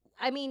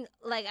 I mean,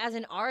 like as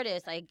an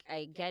artist, I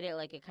get it.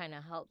 Like it kind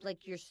of helps,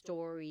 like your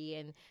story,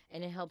 and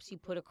it helps you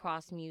put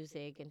across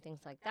music and things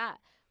like that.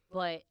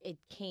 But it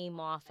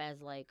came off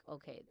as like,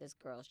 okay, this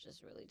girl's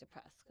just really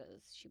depressed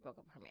because she broke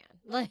up with her man.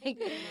 Like,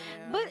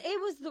 but it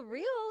was the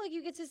real. Like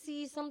you get to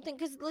see something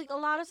because like a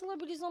lot of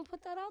celebrities don't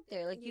put that out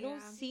there. Like you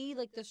don't see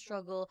like the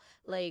struggle.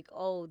 Like,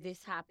 oh,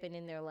 this happened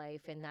in their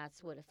life and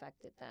that's what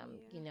affected them.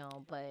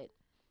 But.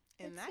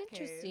 In that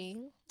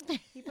interesting. Case,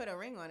 he put a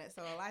ring on it.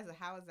 So, Eliza,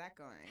 how is that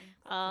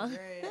going?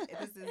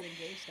 This is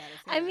engaged status.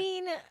 I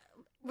mean,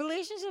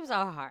 relationships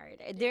are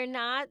hard. They're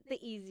not the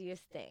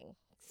easiest thing.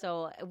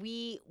 So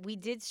we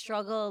did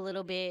struggle a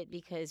little bit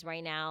because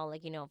right now,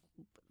 like,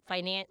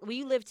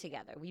 we live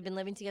together. We've been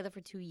living together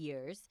for 2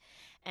 years.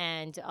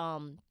 And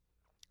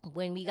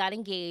when we got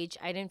engaged,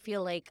 I didn't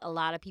feel like a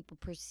lot of people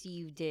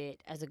perceived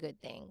it as a good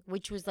thing,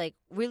 which was like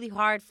really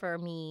hard for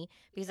me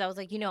because I was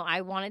like,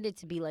 I wanted it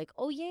to be like,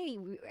 oh, yay,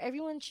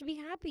 everyone should be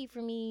happy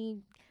for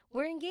me.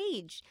 We're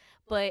engaged.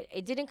 But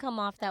it didn't come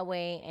off that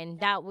way. And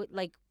that would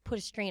like put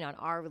a strain on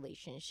our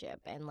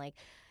relationship. And like,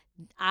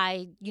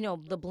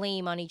 the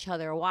blame on each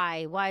other.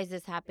 Why is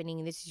this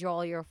happening? This is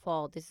all your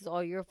fault. This is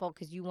all your fault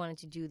because you wanted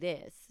to do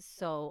this.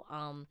 So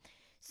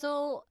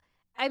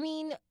I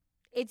mean,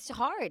 it's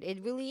hard.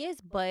 It really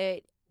is.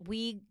 But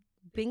we've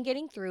been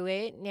getting through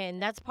it,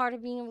 and that's part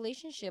of being in a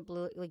relationship,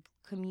 like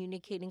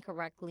communicating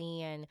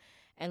correctly and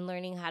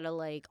learning how to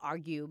like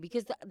argue,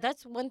 because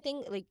that's one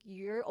thing. Like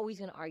you're always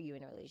gonna argue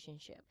in a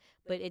relationship,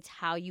 but it's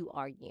how you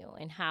argue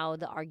and how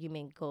the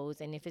argument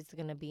goes, and if it's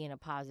gonna be in a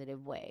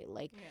positive way.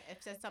 Like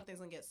if something's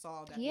gonna get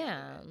solved.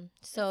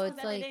 So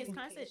it's like it's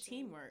kind of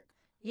teamwork.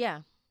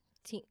 Yeah.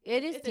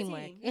 It is it's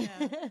teamwork. Team,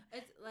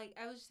 It's like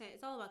I was just saying,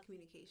 it's all about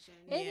communication.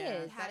 It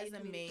is. That is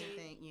the main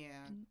thing. Yeah.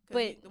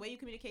 But the way you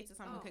communicate to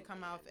someone could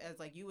come off as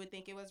like you would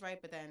think it was right,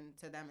 but then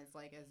to them it's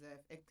like as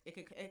if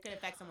it could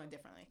affect someone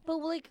differently. But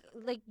like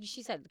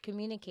she said,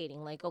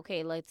 communicating. Like,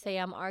 okay, let's say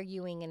I'm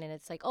arguing and then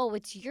it's like, oh,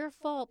 it's your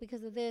fault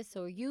because of this,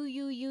 or you,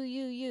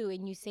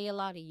 and you say a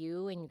lot of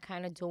you, and you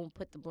kind of don't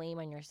put the blame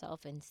on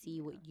yourself and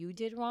see what you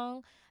did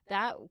wrong.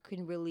 That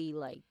can really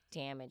like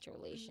damage a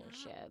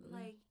relationship.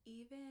 Like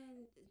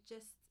even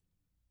just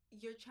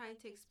you're trying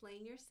to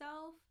explain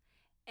yourself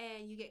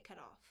and you get cut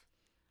off.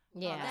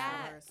 Yeah.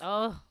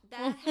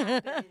 That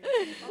happened.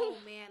 Oh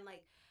man,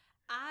 like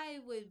I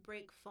would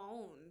break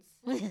phones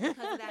because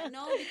of that.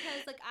 No,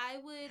 because like I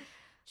would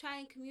try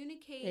and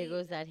communicate. There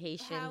goes that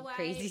Haitian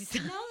crazy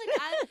stuff.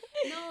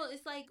 No,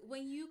 it's like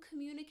when you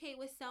communicate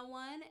with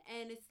someone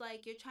and it's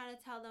like you're trying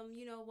to tell them,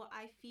 what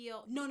I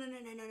feel. No.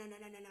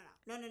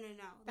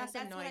 That's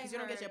annoying because you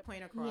don't get your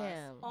point across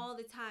all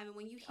the time. And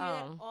when you hear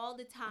that all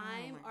the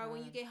time, or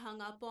when you get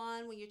hung up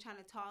on when you're trying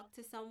to talk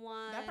to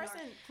someone, that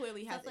person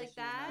clearly has like issues.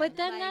 that. But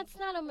then that's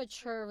not a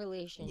mature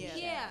relationship.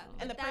 Yeah,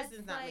 and the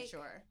person's not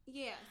mature.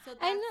 Yeah, so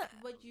that's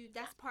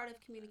that's part of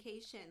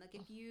communication. Like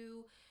if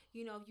you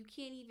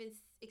can't even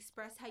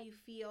express how you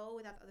feel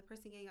without the other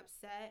person getting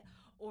upset,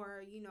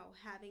 or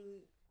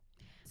having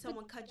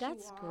someone cut you off.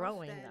 That's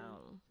growing,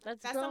 though.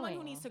 That's growing. Someone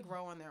who needs to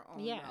grow on their own.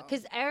 Yeah,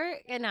 because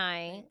Eric and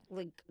I,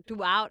 like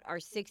throughout our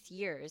 6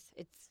 years,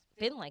 it's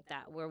been like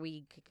that, where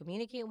we could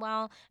communicate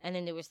well, and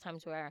then there was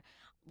times where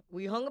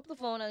we hung up the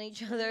phone on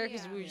each other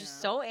because we were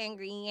just so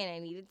angry and I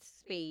needed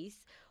space.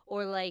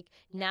 Or like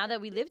now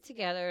that we live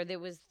together, there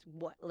was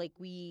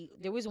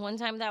one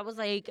time that was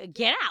like,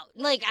 get out,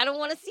 like I don't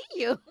want to see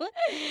you,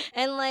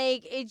 and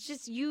like it's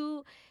just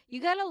you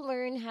gotta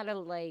learn how to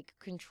like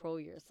control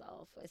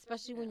yourself,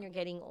 especially when you're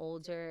getting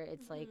older.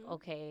 It's like,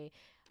 okay,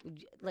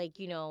 like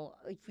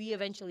if we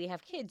eventually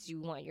have kids, you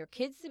want your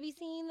kids to be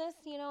seeing this,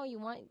 you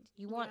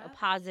want a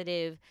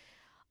positive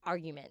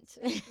argument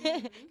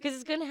because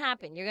it's gonna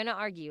happen. You're gonna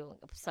argue,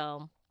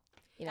 so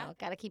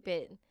gotta keep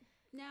it.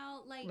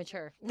 Now, like,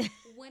 mature.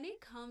 when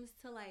it comes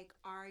to like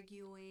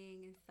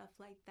arguing and stuff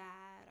like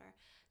that, or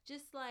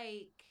just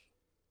like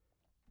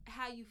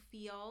how you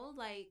feel,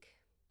 like,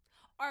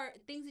 or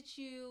things that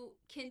you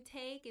can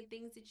take and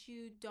things that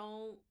you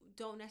don't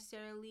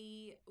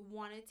necessarily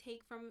want to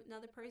take from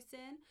another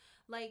person,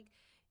 like,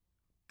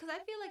 because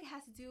I feel like it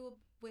has to do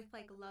with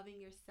like loving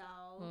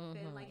yourself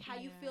and like how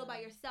you feel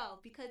about yourself.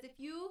 Because if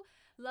you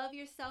love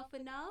yourself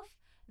enough,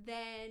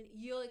 then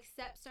you'll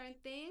accept certain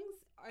things,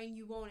 or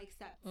you won't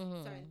accept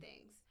certain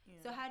things. Yeah.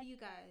 So how do you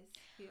guys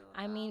feel?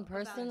 I mean,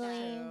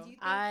 personally, do you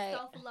think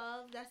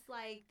self-love that's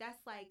like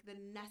the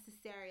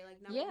necessary,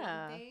 like, number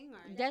one thing?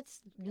 Or?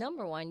 That's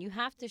number one. You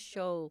have to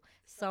show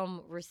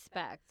some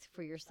respect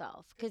for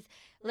yourself, because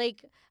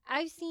like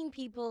I've seen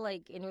people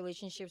like in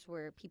relationships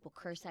where people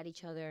curse at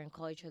each other and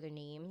call each other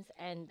names,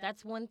 and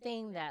that's one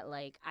thing that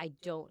like I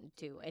don't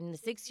do. In the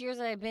 6 years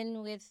that I've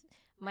been with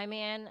my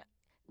man,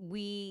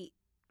 we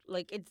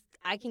like it's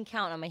I can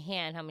count on my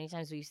hand how many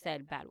times we've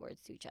said bad words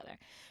to each other.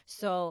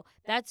 So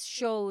that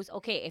shows,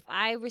 okay, if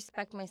I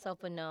respect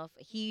myself enough,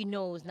 he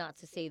knows not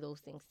to say those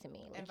things to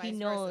me. Like, and vice he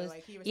knows, versa.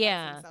 Like, he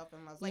respects himself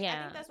and loves. Like,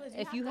 I think that's what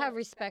if you have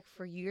respect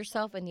for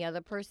yourself and the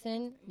other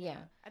person,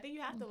 I think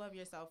you have to love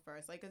yourself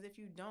first. Like, because if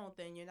you don't,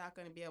 then you're not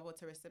going to be able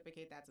to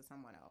reciprocate that to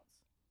someone else.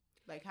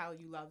 Like how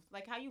you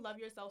love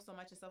yourself so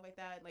much and stuff like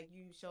that. Like,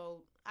 you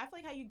show, I feel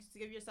like how you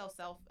give yourself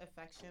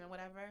self-affection or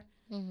whatever,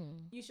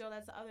 you show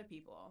that to other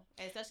people,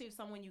 and especially if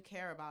someone you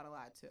care about a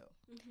lot too.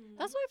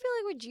 That's what I feel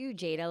like with you,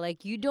 Jada.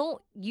 Like,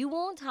 you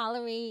won't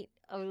tolerate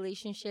a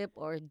relationship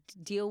or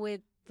deal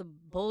with the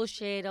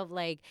bullshit of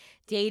like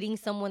dating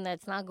someone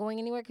that's not going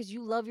anywhere because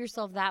you love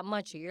yourself that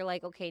much. You're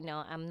like, okay,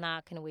 no, I'm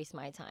not gonna waste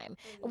my time.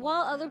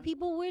 While other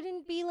people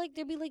wouldn't be like,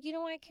 they'd be like, you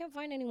know what, I can't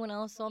find anyone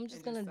else, so I'm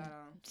just gonna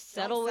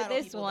settle with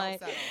this one.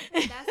 That's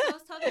what I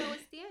was talking about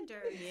with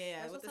standards.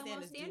 Yeah, with the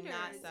standards, do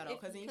not settle,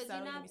 because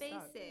you're not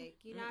basic.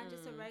 You're not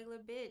just a regular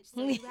bitch.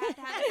 So you have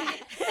to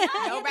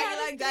have no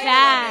regular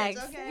facts.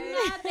 Bitch, okay?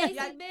 You're not a basic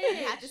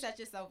bitch. You have to set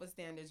yourself with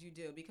standards. You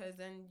do, because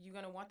then you're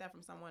gonna want that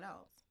from someone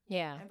else.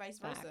 Yeah. And vice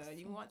versa.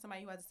 You want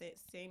somebody who has the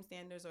same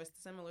standards or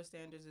similar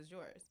standards as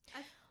yours.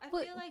 I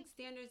feel like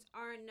standards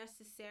aren't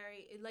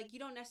necessary. Like, you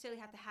don't necessarily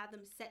have to have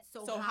them set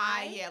so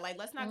high. Yeah, like,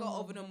 let's not go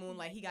over the moon.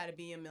 Like, he got to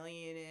be a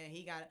millionaire.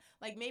 He got to,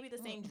 like, maybe the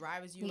same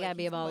drive as you. He got to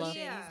be a baller.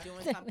 He's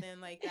doing something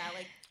like that.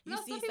 Like, you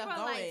see some stuff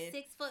people going. Are like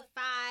 6'5",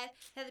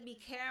 have to be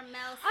caramel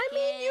skin. I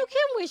mean, you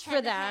can wish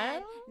for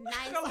that.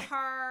 Nice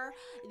hair.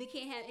 They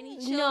can't have any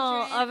children.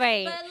 No, all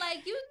right. But like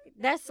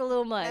that's a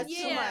little much. That's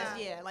too much.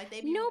 Yeah, like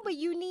they. No, but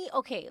you need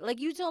like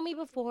you told me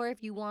before.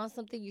 If you want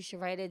something, you should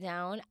write it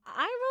down.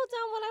 I wrote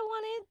down what I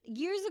wanted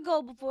years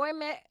ago before I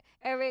met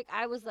Eric.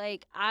 I was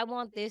like, I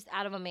want this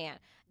out of a man.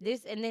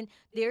 This, and then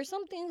there's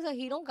some things that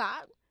he don't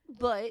got.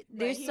 But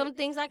there's some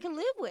things I can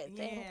live with.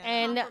 Yeah.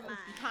 And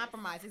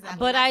compromise, exactly.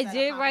 But I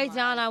did write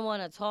down I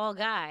want a tall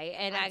guy,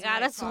 and I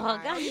got a tall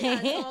guy. He's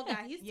tall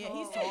guy. He's tall.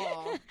 He's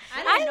tall.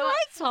 I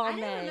like tall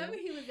men. I didn't remember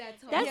he was that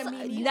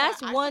tall.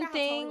 That's one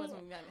thing. When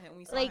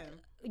we saw like, him.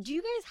 do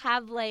you guys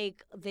have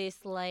like this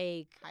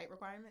like height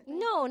requirement?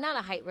 No, not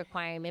a height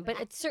requirement, but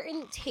a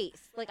certain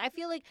taste. Like, I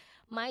feel like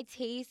my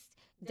taste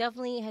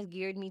definitely has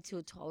geared me to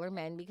a taller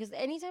man, because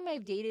anytime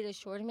I've dated a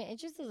shorter man, it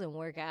just doesn't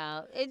work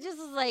out. It just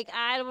is like,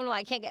 I don't know,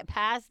 I can't get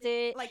past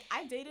it. Like,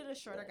 I dated a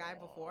shorter guy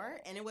before,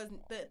 and it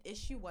wasn't, the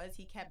issue was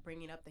he kept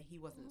bringing up that he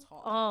wasn't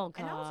tall. Oh,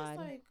 God. And I was just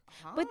like,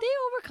 huh? But they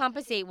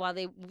overcompensate while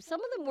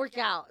some of them work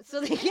out,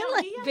 so they get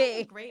like he had, big.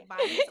 Like, a great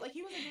body. Like,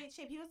 he was in great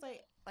shape. He was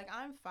like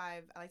I'm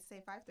 5, I like to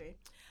say 5'3".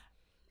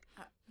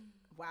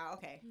 Wow,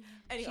 okay.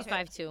 Anyway, she's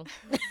 5'2". 5'3"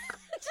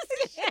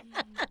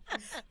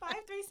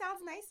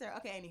 sounds nicer.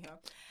 Okay, anyhow.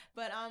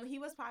 But he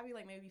was probably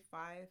like maybe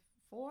 5'4",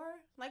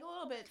 like a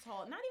little bit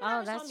tall. Not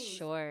even that much that's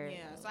short.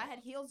 Yeah, so I had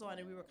heels on,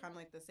 and we were kind of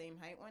like the same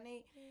height one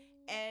night.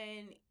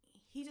 And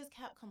he just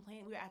kept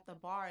complaining. We were at the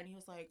bar, and he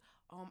was like,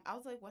 I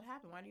was like, what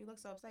happened? Why do you look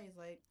so upset? He's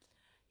like,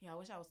 yeah, I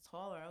wish I was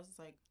taller. I was just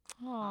like,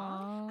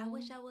 I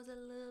wish I was a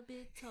little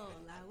bit taller.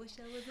 I wish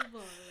I was a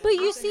boy. But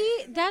you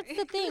see, that's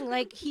the thing.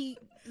 Like,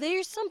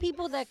 there's some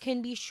people that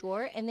can be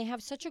short and they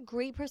have such a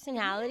great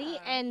personality,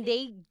 and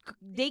they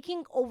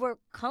can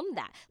overcome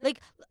that.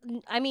 Like,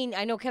 I mean,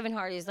 I know Kevin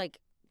Hart is like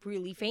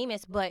really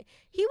famous, but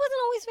he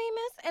wasn't always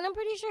famous, and I'm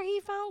pretty sure he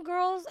found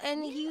girls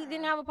and he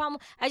didn't have a problem.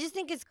 I just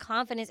think it's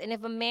confidence, and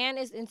if a man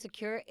is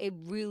insecure, it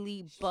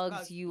really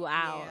bugs you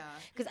out.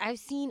 Because I've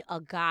seen a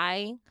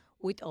guy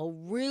with a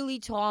really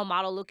tall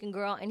model-looking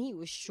girl, and he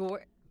was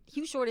short.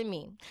 He was shorter than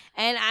me.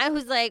 And I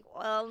was like,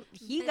 well,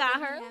 he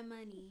got her. Did he have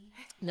money?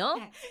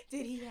 No.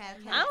 Did he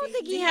have money? I don't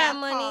think he had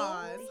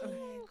money.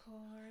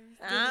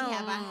 Did he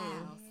have a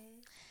house?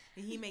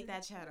 Did he make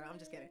that cheddar? I'm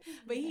just kidding.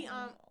 But he,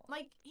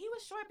 like, he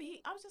was short, but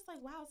I was just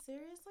like, wow,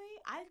 seriously?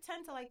 I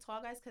tend to like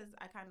tall guys because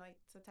I kind of like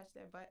to touch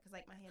their butt, because,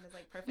 like, my hand is,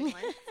 like, perfect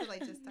length to,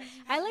 like, just touch.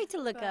 I like to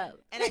look up.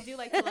 And I do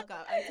like to look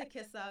up. I like to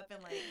kiss up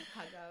and, like,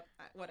 hug up,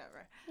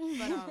 whatever.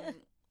 But,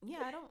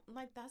 yeah, I don't,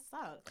 like, that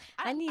sucks.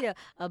 I need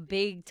a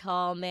big,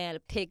 tall man to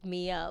pick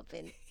me up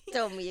and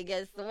throw me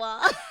against the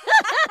wall.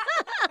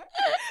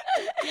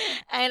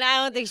 And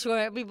I don't think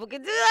short people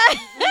can do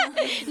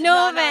that.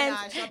 No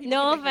offense. Short people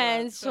No can pick you up.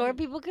 offense. Short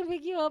people can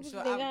pick you up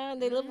if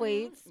they lift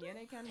weights. Yeah,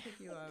 they can pick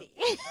you up.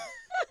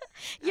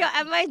 Yo,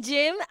 at my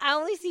gym, I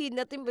only see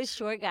nothing but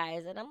short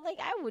guys. And I'm like,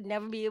 I would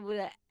never be able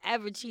to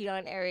ever cheat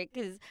on Eric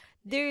because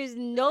there's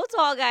no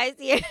tall guys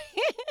here.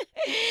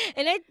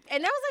 and I was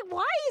like,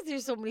 why is there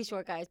so many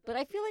short guys? But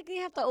I feel like they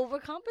have to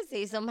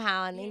overcompensate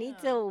somehow, and they need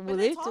to but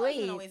lift tall weights.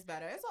 isn't always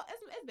better. It's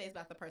based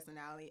off the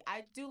personality.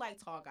 I do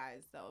like tall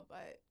guys though,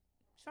 but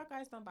short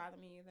guys don't bother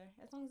me either,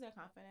 as long as they're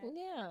confident.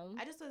 Yeah.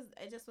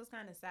 It just was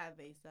kind of sad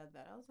they said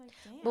that. I was like,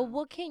 damn. But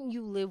what can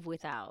you live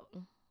without?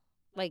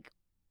 Like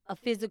a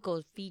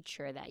physical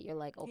feature that you're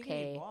like,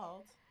 okay.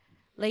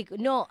 Like,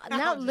 no,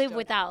 not live joking.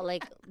 without.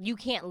 Like, you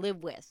can't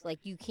live with. Like,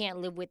 you can't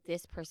live with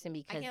this person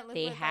because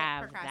they with,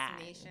 have like, that.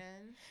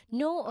 procrastination.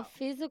 No, a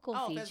physical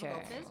feature.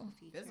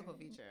 Physical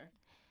feature.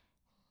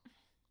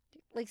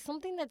 Like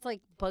something that's like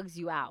bugs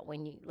you out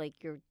when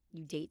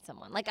you date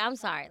someone. Like, I'm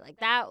sorry, like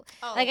that.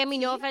 Like, I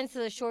mean, no offense to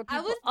the short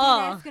people.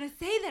 I was gonna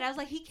say that. I was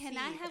like, he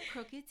cannot have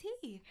crooked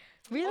teeth.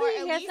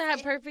 Really, he has to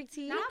have perfect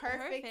teeth. Not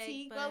perfect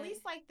teeth, but at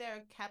least like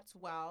they're kept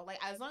well. Like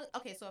as long,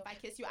 okay. So if I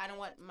kiss you, I don't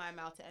want my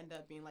mouth to end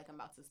up being like my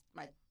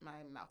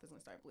mouth is gonna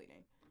start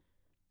bleeding.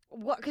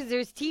 What? Because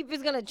there's teeth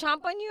is gonna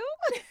chomp on you?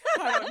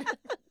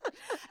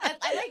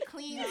 I like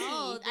clean teeth.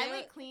 I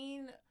like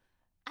clean.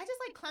 I just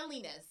like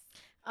cleanliness.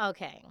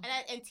 Okay.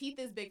 And teeth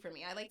is big for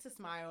me. I like to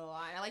smile a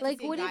lot. I like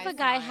to see what if a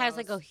guy has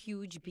like a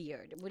huge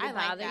beard? Would it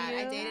bother you?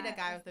 I dated a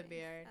guy with a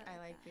beard. I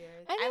like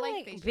beards. I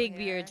like facial big hair.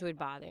 beards would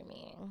bother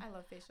me. I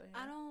love facial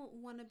hair. I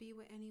don't want to be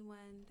with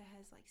anyone that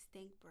has like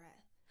stink breath.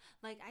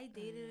 Like I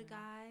dated a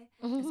guy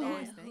whose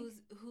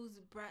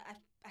breath.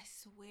 I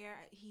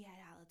swear he had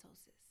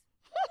halitosis.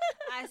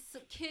 I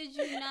kid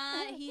you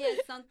not, he had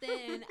something,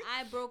 and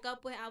I broke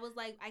up with him. I was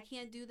like, I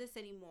can't do this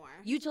anymore.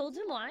 You told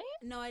him why?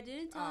 No, I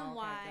didn't tell him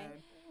why.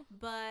 Good.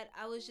 But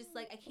I was just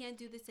like, I can't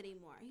do this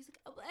anymore. He's like,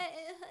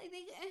 I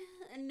think,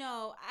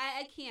 no,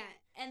 I can't.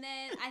 And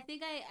then I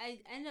think I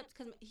ended up,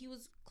 because he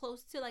was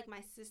close to like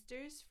my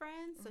sister's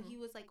friends, so he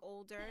was like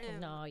older.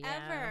 No, yeah.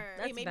 Ever.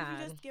 That's maybe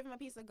bad. you just give him a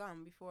piece of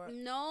gum before.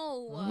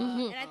 No.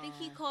 And I think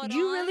he called Do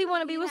you really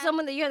want to be with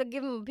someone that you had to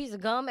give him a piece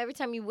of gum every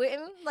time you with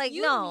him? Like,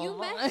 no. You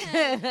met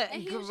him.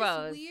 And he Gross. was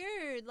just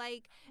weird.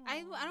 Like, I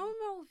don't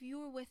remember if you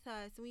were with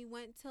us, and we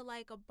went to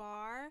like a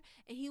bar,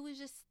 and he was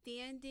just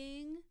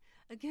standing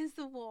against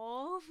the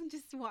wall,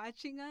 just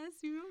watching us.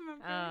 You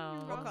remember?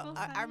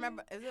 I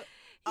remember. Is it?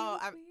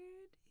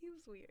 He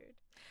was weird.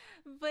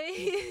 But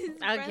his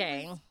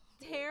okay. was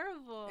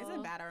terrible. Is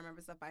it bad? I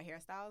remember stuff by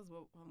hairstyles.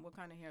 What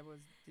kind of hair was?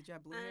 Did you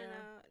have blue hair?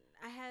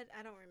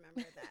 I don't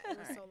remember that. It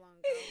was so long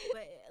ago.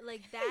 But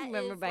like that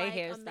remember is by like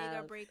hairstyles. a make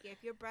or break.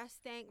 If your breath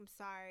stank, I'm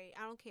sorry.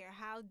 I don't care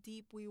how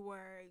deep we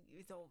were.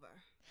 It's over.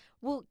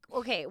 Well,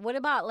 okay. What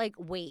about like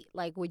weight?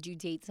 Like, would you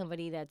date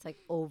somebody that's like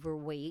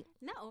overweight?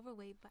 Not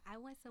overweight, but I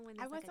want someone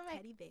that's like a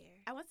teddy bear.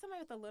 I want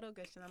somebody with a little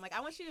cushion. I'm like,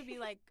 I want you to be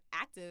like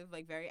active,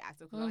 like very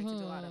active, because I like to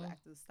do a lot of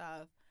active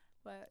stuff.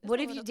 But what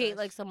if you date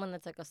like someone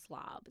that's like a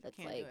slob? That's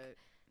can't like do it.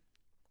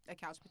 A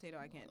couch potato,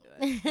 I can't do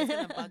it. It's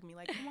gonna bug me.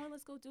 Like, come on,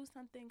 let's go do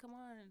something. Come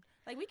on.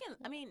 Like, we can.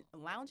 I mean,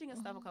 lounging and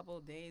stuff a couple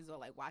of days or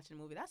like watching a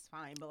movie, that's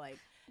fine. But like,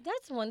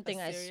 that's one thing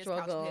I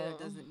struggle. Couch potato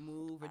that doesn't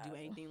move or do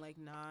anything. Like,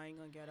 nah, I ain't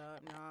gonna get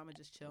up. Nah, I'm gonna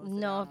just chill. And sit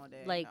no, down all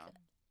day. like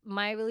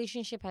my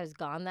relationship has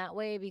gone that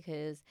way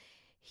because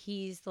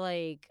he's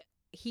like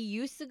he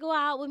used to go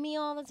out with me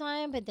all the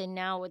time, but then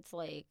now it's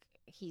like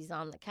he's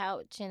on the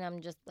couch and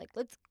I'm just like,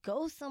 let's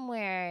go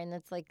somewhere, and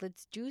it's like,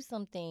 let's do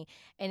something.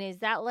 And is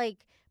that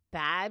like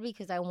bad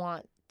because I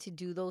want to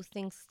do those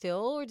things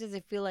still, or does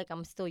it feel like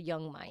I'm still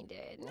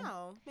young-minded?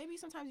 No, maybe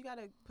sometimes you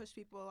gotta push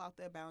people out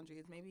their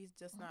boundaries. Maybe it's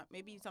just not.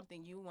 Maybe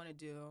something you want to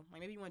do.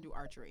 Like maybe you want to do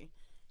archery,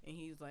 and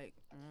he's like,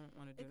 I don't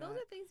want to do that. Those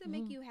are things that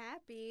make you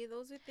happy.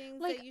 Those are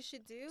things Like, that you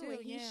should do, and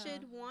he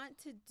should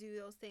want to do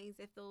those things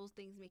if those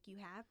things make you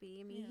happy.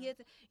 I mean, you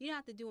don't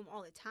have to do them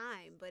all the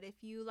time, but if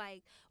you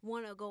like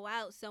want to go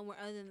out somewhere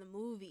other than the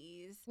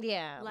movies,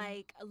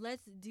 like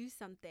let's do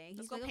something.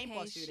 Let's He's go like,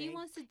 paintball okay, shooting. she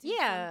wants to do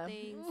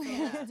something,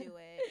 so let's do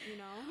it. You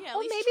know? Yeah,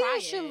 or maybe I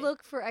should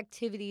look for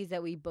activities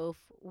that we both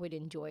would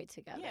enjoy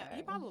together. Yeah,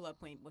 you probably love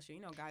paintball shooting.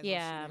 You know, guys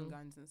love shooting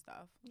guns and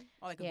stuff,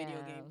 or like a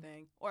video game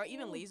thing, or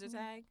even laser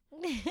tag.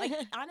 Like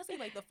honestly,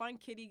 like the fun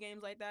kiddie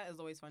games like that is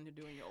always fun to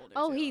do when you're older.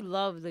 Oh, too. he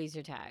loved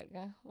laser tag.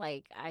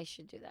 Like, I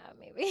should do that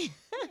maybe.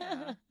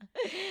 Yeah.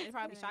 It'd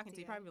probably be shocking to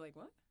you. Probably be like,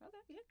 what? Okay,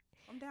 yeah,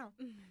 I'm down.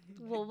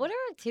 Well, what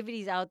are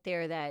activities out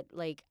there that,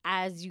 like,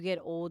 as you get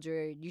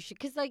older, you should?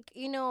 Because, like,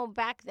 you know,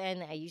 back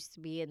then I used to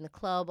be in the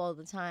club all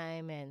the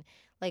time, and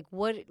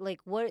what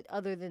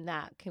other than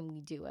that can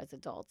we do as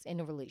adults in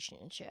a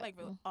relationship? Like,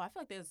 I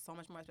feel like there's so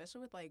much more,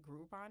 especially with like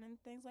Groupon and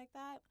things like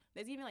that.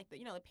 There's even like the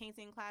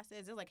painting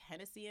classes. There's like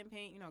Hennessy and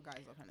paint. You know,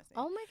 guys love Hennessy.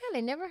 Oh my god,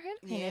 I never heard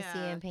of Hennessy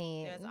and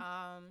paint. There's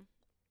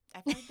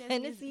I feel like there's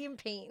Hennessy and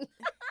paint.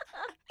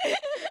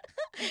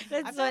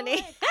 That's funny.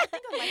 I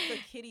think of like the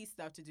kiddie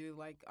stuff to do,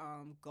 like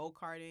go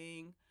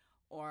karting,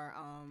 or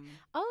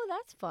Oh,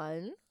 that's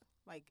fun.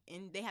 like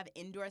they have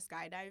indoor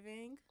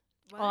skydiving.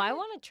 Oh, I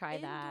want to try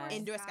that.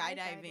 Indoor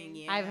skydiving.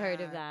 Yeah, I've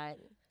heard of that.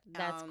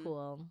 That's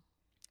cool.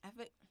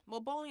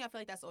 Bowling. I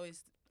feel like that's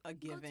always a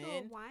given. Go to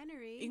a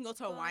winery. You can go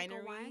to a winery. Like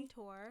a wine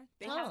tour.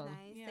 That's nice.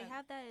 Yeah. They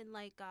have that in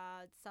like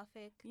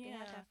Suffolk. Yeah. They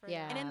have that for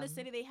And in the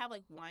city, they have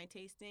like wine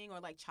tasting or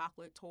like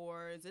chocolate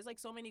tours. There's like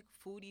so many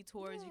foodie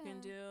tours you can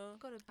do.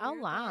 Go to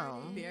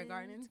beer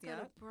gardens. Go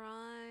to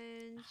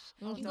brunch.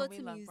 Oh, you can go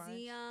to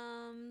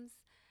museums.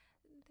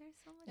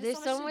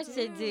 There's so much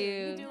to do.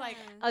 You can do like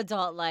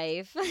adult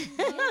life.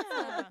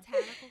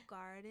 Botanical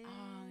gardens.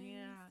 Oh yeah.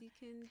 You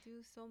can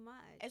do so much.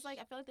 It's like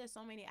I feel like there's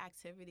so many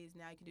activities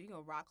now you can do. You can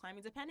go rock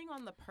climbing, depending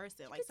on the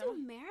person. You can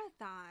do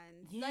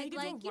marathons. Yeah,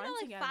 like you know,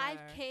 like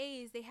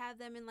 5Ks. They have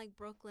them in like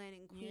Brooklyn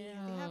and Queens.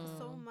 Yeah. They have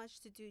so much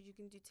to do. You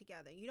can do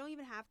together. You don't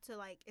even have to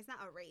like. It's not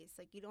a race.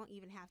 Like you don't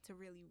even have to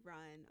really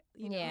run.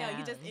 You know? No,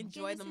 you just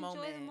enjoy the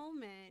moment. Enjoy the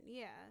moment.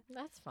 Yeah.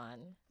 That's fun.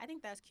 I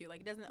think that's cute.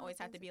 Like it doesn't always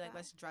have to be like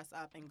let's dress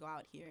up and go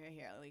out here or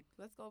here. Like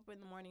let's go up in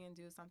the morning and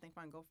do something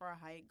fun. Go for a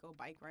hike. Go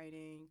bike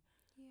riding.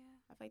 Yeah.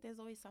 I feel like there's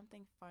always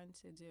something fun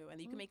to do.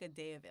 And you can make a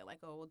day of it. Like,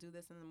 oh, we'll do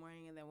this in the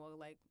morning and then we'll,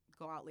 like,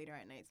 go out later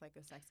at night. It's like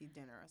a sexy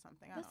dinner or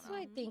something. That's what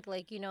I think.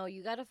 Like, you know,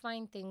 you got to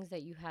find things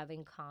that you have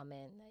in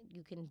common that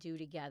you can do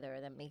together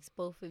that makes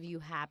both of you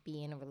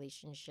happy in a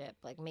relationship.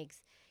 Like,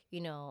 makes,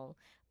 you know,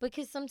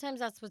 because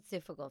sometimes that's what's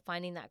difficult,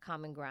 finding that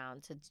common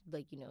ground to,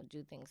 like, you know,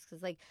 do things.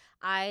 Because, like,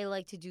 I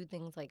like to do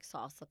things like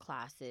salsa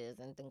classes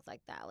and things like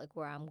that, like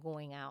where I'm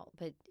going out.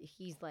 But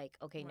he's like,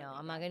 okay, no,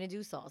 I'm not going to do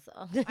salsa.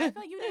 I feel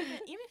like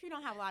even if you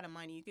don't have a lot of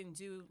money, you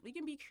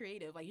can be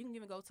creative. Like, you can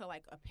even go to,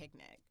 like, a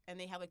picnic and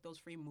they have, like, those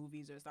free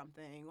movies or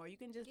something. Or you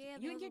can just,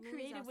 you can get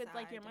creative with,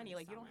 like, your money.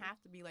 Like, you don't have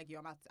to be like,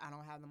 yo, I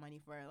don't have the money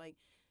for it. Like,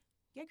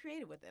 get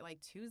creative with it.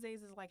 Like,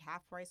 Tuesdays is, like,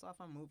 half price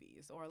off on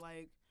movies. Or,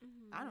 like,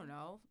 I don't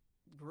know,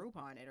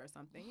 Groupon it or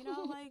something, you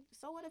know. Like,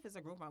 so what if it's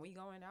a Groupon? We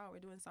going out, we're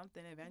doing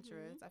something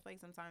adventurous. I feel like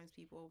sometimes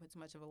people put too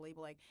much of a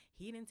label, like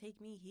he didn't take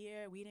me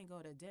here, we didn't go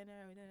to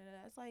dinner.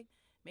 It's like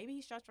maybe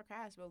he's stretched for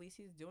cash, but at least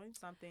he's doing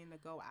something to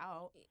go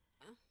out.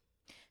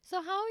 So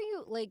how are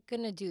you like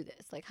gonna do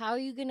this? Like, how are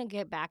you gonna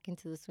get back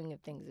into the swing of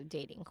things of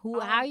dating?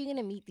 How are you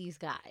gonna meet these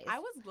guys? I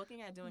was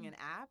looking at doing an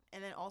app,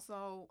 and then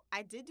also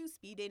I did do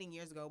speed dating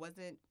years ago. It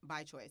wasn't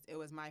by choice. It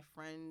was my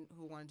friend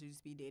who wanted to do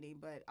speed dating,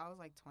 but I was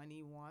like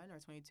 21 or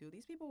 22.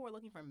 These people were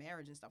looking for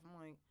marriage and stuff. I'm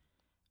like,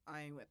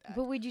 I ain't with that.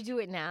 But would you do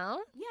it now?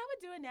 Yeah, I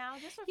would do it now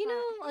just for you fun.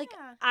 know, like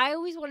I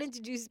always wanted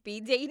to do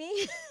speed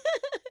dating.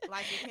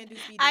 Like you can't do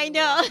speed dating. I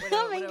know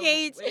I'm with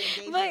engaged,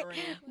 but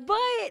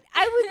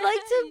I would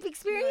like to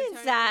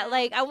experience that.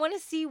 Like I want to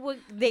see what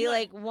they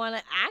like want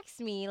to ask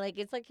me. Like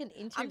it's like an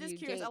interview. I'm just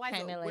curious, date,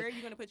 Eliza, like, where are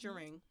you gonna put your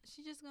ring?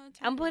 She's just gonna.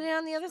 I'm putting it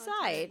on the other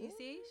side. You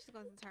see, she's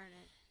gonna turn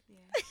it.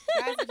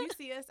 Yeah. Guys, if you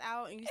see us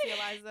out and you see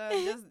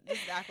Eliza,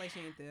 just act like she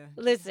ain't there.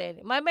 Listen,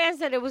 my man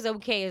said it was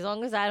okay as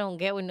long as I don't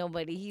get with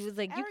nobody. He was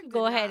like, you Eric can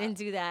go ahead and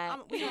do that.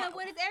 What is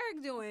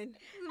Eric doing?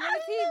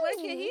 What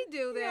can he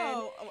do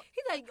then?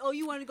 He's like, oh,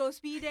 you want to go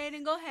speed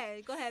dating? Go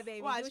ahead,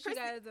 baby. Watch, do what you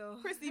gotta do.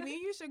 Christy, me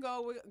and you should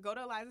go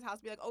to Eliza's house.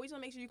 Be like, oh, we just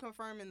want to make sure you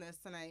confirming this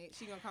tonight.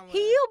 She gonna come with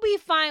us. He'll be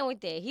fine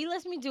with it. He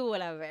lets me do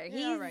whatever.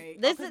 Yeah, right.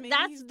 That's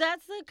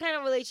the kind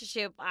of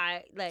relationship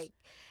I like.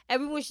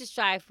 Everyone should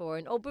strive for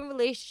an open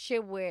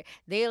relationship where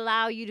they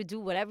allow you to do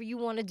whatever you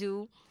want to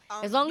do,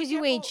 as long as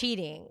you ain't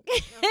cheating.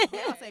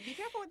 I'll say, be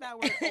careful with that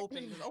word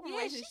open. Open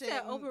relationship. She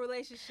said open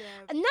relationship.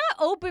 Not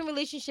open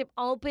relationship,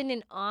 open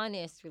and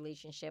honest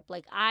relationship.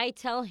 Like I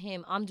tell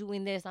him, I'm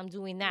doing this, I'm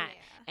doing that,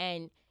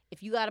 and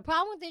if you got a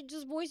problem with it,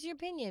 just voice your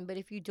opinion. But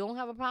if you don't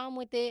have a problem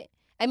with it,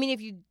 I mean,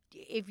 if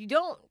you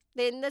don't,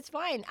 then that's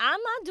fine. I'm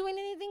not doing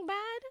anything bad.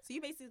 So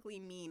you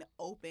basically mean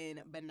open,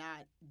 but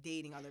not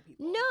dating other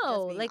people.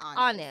 No, like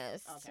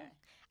honest. Okay.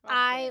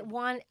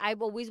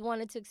 I've always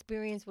wanted to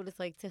experience what it's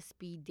like to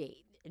speed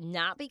date.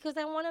 Not because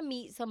I want to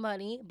meet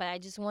somebody, but I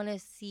just want to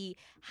see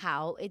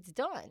how it's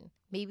done.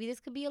 Maybe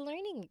this could be a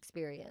learning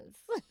experience.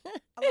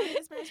 A learning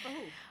experience for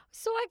who?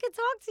 So I could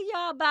talk to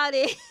y'all about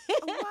it.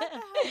 What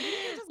the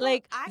hell?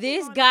 Like,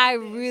 this guy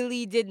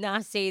really did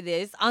not say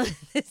this on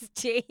this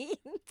date.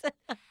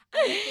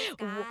 I met this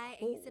guy,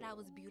 and he said I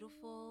was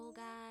beautiful,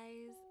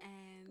 guys,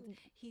 and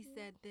he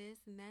said this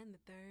and then the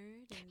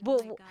third. And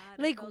but oh my God,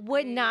 like,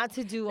 what great. not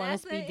to do on a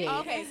speed date?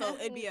 Okay, so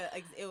it'd be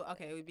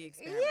it would be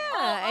experiment.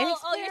 Yeah,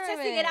 oh, you're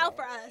testing it out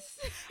for us.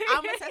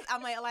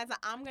 I'm like, Eliza,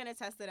 I'm gonna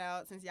test it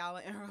out since y'all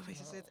are in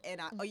relationships,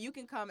 and you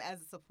can come as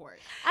a support.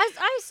 I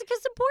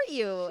can support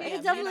you. I Yeah,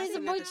 can definitely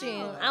support you.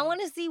 I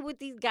want to see what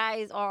these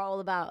guys are all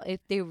about.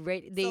 If they're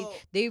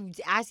they're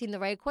asking the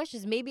right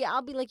questions. Maybe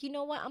I'll be like, you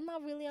know what? I'm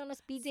not really on a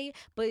speed date,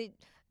 but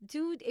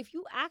dude, if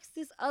you ask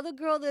this other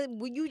girl that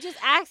when you just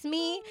asked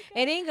me,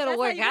 it ain't gonna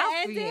work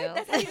out for you.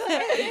 That's how you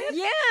gonna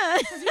yeah.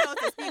 Because you know,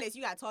 to speed dates,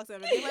 you gotta talk to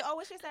them. And they're like, oh,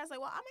 what's your status? Like,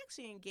 well, I'm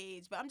actually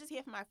engaged, but I'm just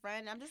here for my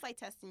friend. I'm just like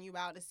testing you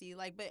out to see,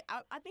 like, but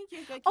I think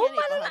you're a good candidate. Oh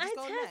my God, Just I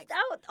go test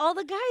out all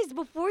the guys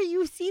before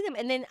you see them,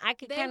 and then I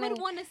could kind They of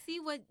would want to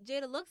see what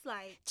Jada looks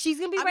like. She's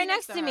gonna be right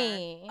next to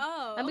me.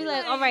 Oh, I'll be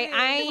like, all right,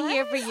 I ain't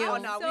here for you. Oh,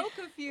 no, so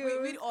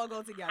confused. We'd all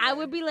go together. I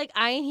would be like,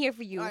 I ain't here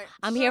for you. Right,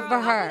 I'm here for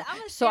her. I'm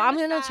gonna So stand I'm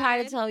gonna try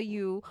to aside. tell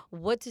you you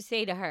what to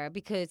say to her,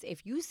 because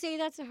if you say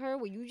that to her,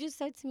 what you just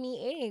said to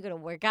me, it ain't gonna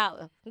work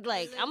out.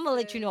 Like, I'm gonna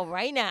let you know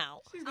right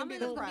now. She's I'm gonna just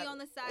be gonna the be prep. on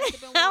the side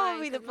sipping wine. I'm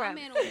gonna be the 'cause my prep.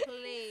 man don't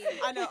play.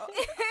 I know.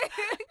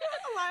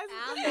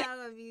 I'm not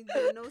gonna be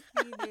doing no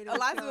speed dating.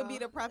 Eliza would be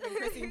the prep, and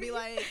Chrissy would be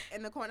like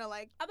in the corner,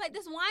 like, I'm like,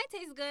 this wine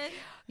tastes good.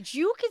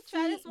 You could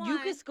Try see, this you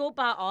wine. could scope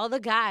out all the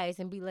guys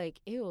and be like,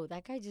 ew,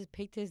 that guy just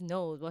picked his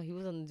nose while he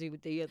was on the date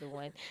with the other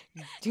one.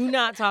 Do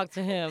not talk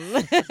to him.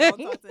 don't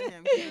talk to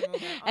him. Keep it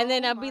moving. And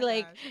then Oh I'd be my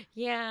like, gosh.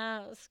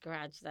 yeah,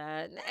 scratch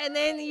that. And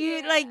then you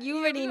Yeah. like you Yeah,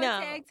 already we know.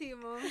 gonna tag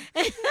team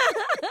 'em.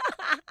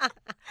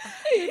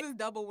 This is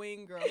double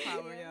wing girl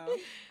power, yo.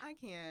 I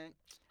can't.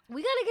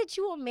 We gotta get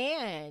you a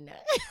man.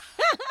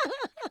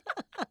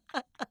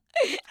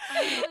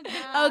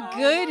 Oh, A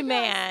good my God,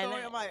 man.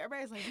 story. I'm like,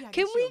 everybody's like, you gotta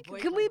Can get you a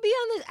we boyfriend. be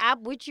on this app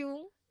with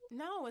you?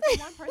 No, it's a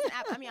one person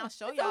app. I mean, I'll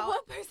show It's a y'all.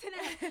 one person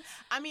app.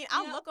 I mean, You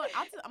I'll know? look on.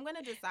 I'm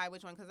gonna decide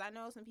which one because I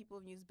know some people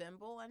have used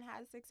Bimble and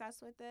had success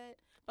with it.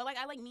 But like,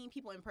 I like meeting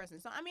people in person.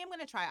 So I mean, I'm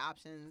gonna try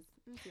options.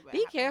 And see what Be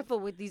happens. careful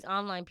with these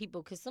online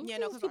people, because some Yeah,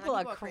 of no, these 'cause people are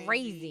online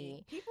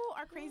crazy. People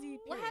are crazy.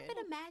 What period. happened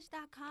to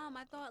Match.com?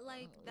 I thought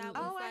like that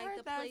Oh, was I like heard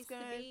the that's place to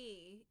good.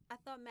 be. I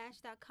thought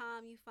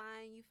Match.com you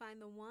find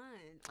the one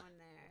on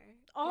there.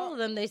 All of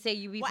them, they say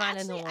you be Well,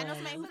 finding actually, the I know one.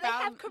 somebody who So they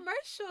have found.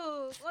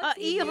 commercials. on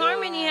E TV.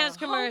 Harmony has Homeboy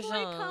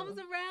commercials. comes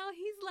around.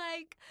 He's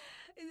like,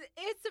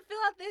 it's to fill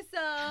out this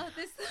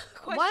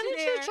questionnaire. Why don't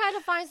you try to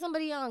find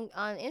somebody on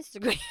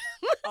Instagram?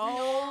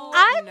 Oh,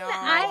 I've- no.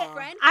 My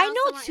friend I found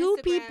know some on two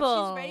Instagram.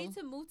 people. She's ready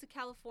to move to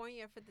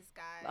California for this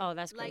guy. Oh,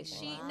 that's like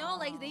crazy.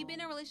 like they've been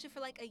in a relationship for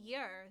like a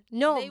year.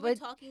 No, they were but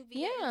talking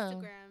via yeah.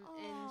 Instagram,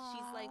 and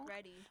she's like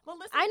ready. Well,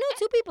 listen. I know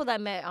two people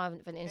that met on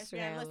Instagram.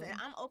 Instagram. Listen,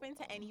 I'm open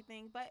to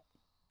anything, but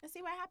let's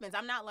see what happens.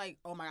 I'm not like,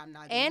 oh my God, I'm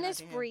not. And doing it's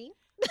that to him. free.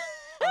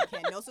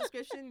 Okay, no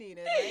subscription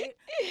needed, right?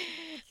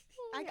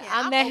 I can't.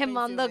 I I'm met him open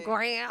on to the the it.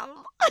 gram.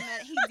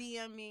 He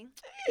DM'd me,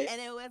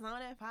 and it was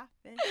on and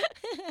popping.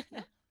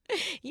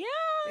 Yeah.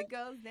 It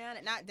goes down,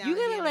 not down. You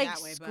gotta DM like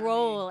that way,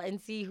 scroll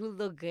and see who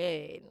look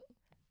good.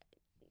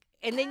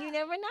 And then you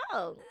never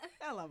know.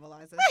 But I love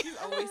Eliza. She's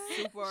always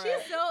super.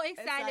 She's so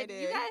excited.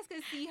 You excited. guys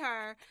can see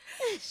her.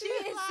 She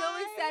is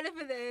so excited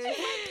for this.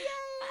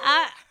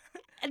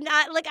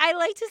 I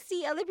like to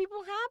see other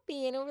people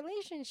happy in a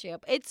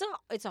relationship. It's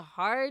a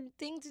hard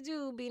thing to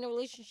do, be in a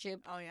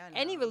relationship. Oh yeah. I know.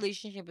 Any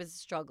relationship is a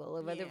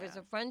struggle, whether it's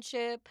Yeah. a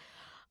friendship,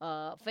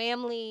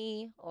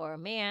 family, or a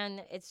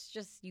man. It's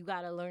just you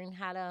gotta learn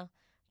how to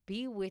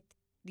be with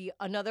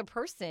another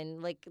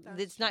person. Like, That's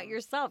it's not true.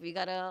 yourself. You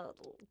gotta.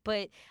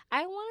 But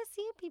I want to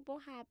see people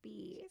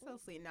happy, She's so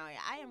sweet. No, yeah,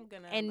 I am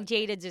gonna. and look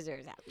Jada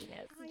deserves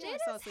happiness. Oh, yeah,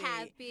 Jada's so sweet.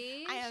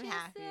 happy. I am She has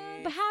happy.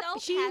 to But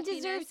she self-happiness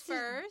deserves to-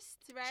 first,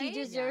 right? She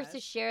deserves to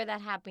Yes. share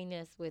that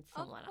happiness with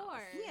Of someone course.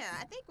 else. Yeah,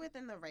 I think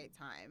within the right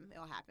time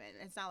it'll happen.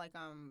 It's not like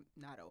I'm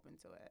not open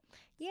to it.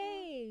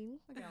 Yay!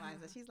 Look at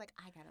Eliza. She's like,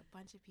 I got a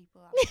bunch of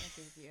people I want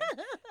to give you.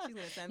 She's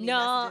gonna send me No,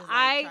 messages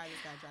like, try this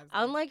guy, try this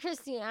guy. Unlike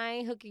Christine, I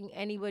ain't hooking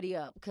anybody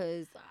up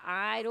because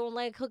I don't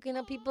like hooking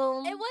up people.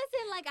 It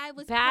wasn't like I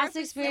was Past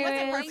purposely experience,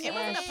 doing It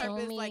wasn't a show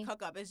purpose me. like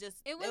hookup. It's just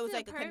It it was wasn't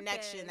like a purpose.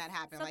 connection that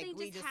happened. Something Like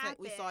we just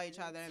we saw each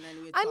happened. other and then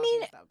we would I talk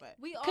mean, and stuff. But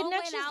We all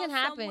Connections went out can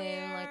happen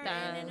somewhere, like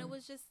that. and then it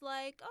was just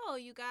like, oh,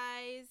 you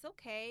guys,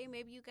 okay,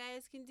 maybe you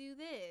guys can do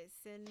this,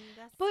 and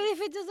that's. But just-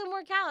 if it doesn't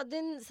work out,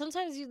 then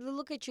sometimes you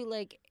look at you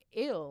like,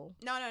 ew.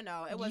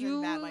 no, it wasn't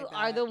You that like that.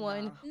 are the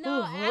one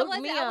no, who I hooked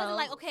wasn't. me I wasn't up.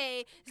 like,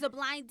 okay, it's a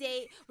blind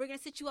date. We're gonna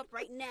sit you up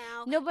right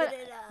now. No, but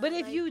da-da-da," but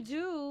if like, you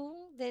do,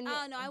 then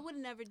oh no, I would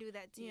never do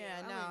that to you. Yeah,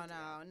 I wouldn't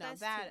do no. That's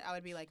That too- I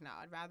would be like, no.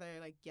 I'd rather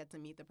like get to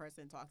meet the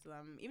person, talk to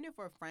them, even if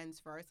we're friends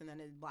first, and then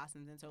it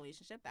blossoms into a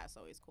relationship. That's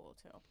always cool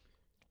too.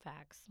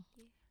 facts.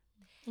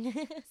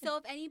 So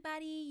if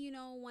anybody,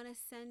 want to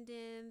send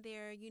in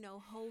their,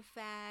 whole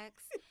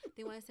facts,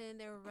 they want to send in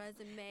their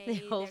resume,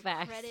 Their whole their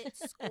facts. credit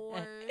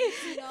scores,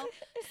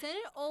 send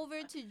it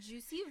over to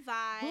Juicy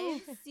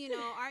Vibes,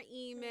 our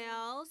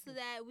email, so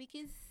that we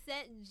can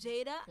set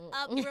Jada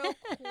up real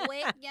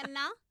quick,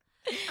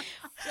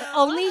 So-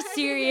 Only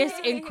serious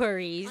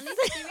inquiries. Only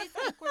serious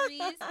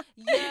inquiries.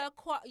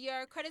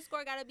 Your credit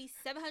score gotta be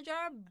 700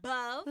 or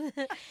above.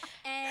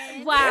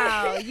 And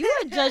Wow, you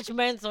are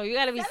judgmental. You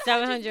gotta be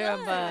 700 good.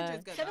 above.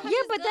 700's good, though. 700 Yeah,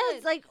 is but good.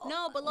 that's like,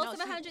 No, below No, she-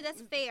 700,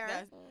 that's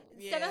fair.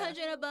 yeah.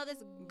 700 and above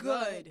is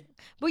Good.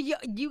 but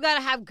you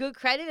gotta have good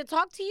credit to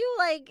talk to you.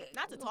 Like,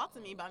 Not to talk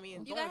to me, but I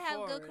mean, You going gotta have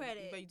good forward,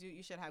 credit. But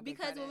you should have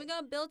Because good when we're credit.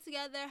 gonna build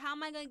together, how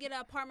am I gonna get an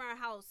apartment or a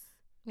house?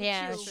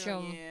 yeah, you. that's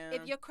true. Yeah.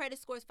 If your credit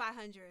score is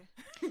 500,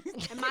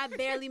 am I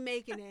barely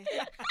making it?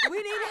 We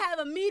need to have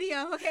a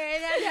medium, okay?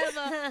 We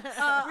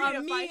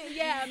need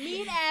to have a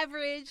mean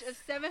average of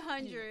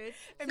 700,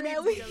 so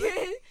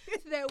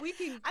that we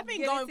can. I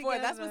think get going it forward,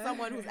 that's with together.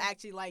 someone who's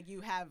actually like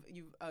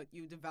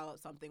you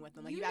developed something with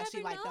them, like you, You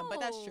actually never like them. But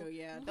that's know. true,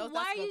 yeah. Why That's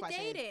are a good you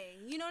question.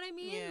 dating? You know what I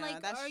mean? Yeah,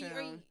 like, that's are you,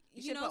 true.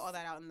 You should put all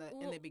that out in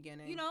the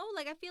beginning. You know,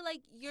 like I feel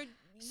like you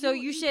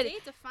should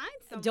date to find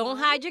someone. Don't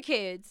hide your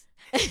kids.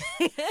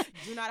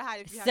 Do not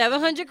hide if you have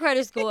 700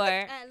 credit score.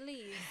 At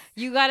least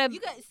you got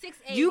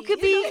 680. You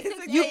could be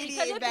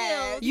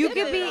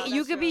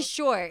you could be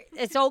short.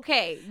 It's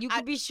okay. You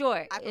could be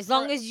short as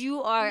long as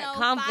you are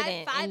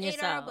confident in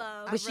yourself.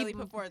 But I really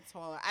prefer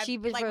taller. She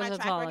prefers my a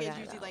track taller record guy. is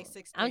usually like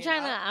 6'3". I'm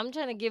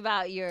trying to give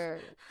out your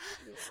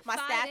my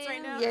stats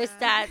right now. Your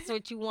stats,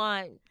 what you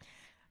want.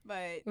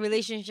 But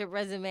relationship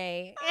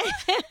resume.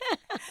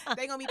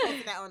 They're gonna be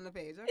posting that on the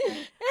page,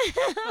 okay?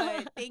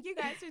 But thank you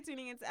guys for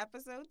tuning into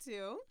episode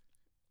 2.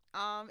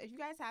 If you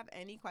guys have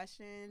any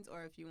questions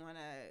or if you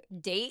wanna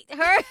date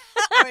her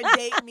or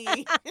date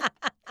me,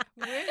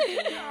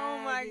 oh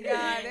my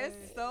god,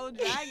 it's so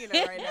dragging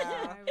it right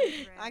now.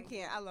 I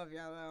can't. I love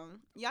y'all though.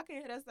 Y'all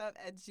can hit us up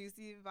at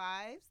JuC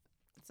Vibez.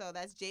 So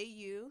that's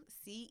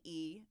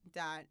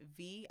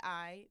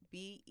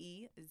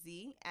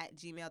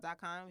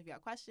JuC.Vibez@gmail.com. If you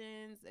got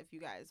questions, if you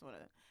guys want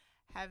to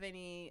have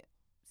any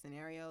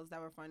scenarios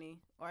that were funny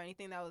or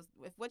anything that was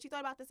with what you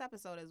thought about this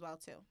episode as well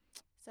too.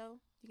 So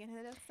you can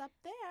hit us up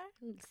there.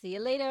 See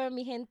you later,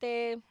 mi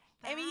gente.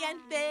 Hey, mi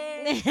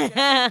gente. Did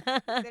I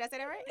say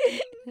that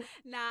right?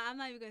 Nah, I'm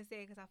not even going to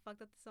say it because I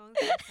fucked up the song.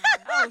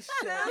 Oh,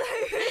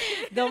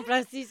 shit. Don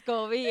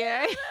Francisco over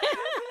here.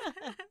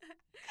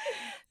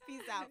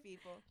 Peace out,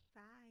 people.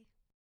 Bye.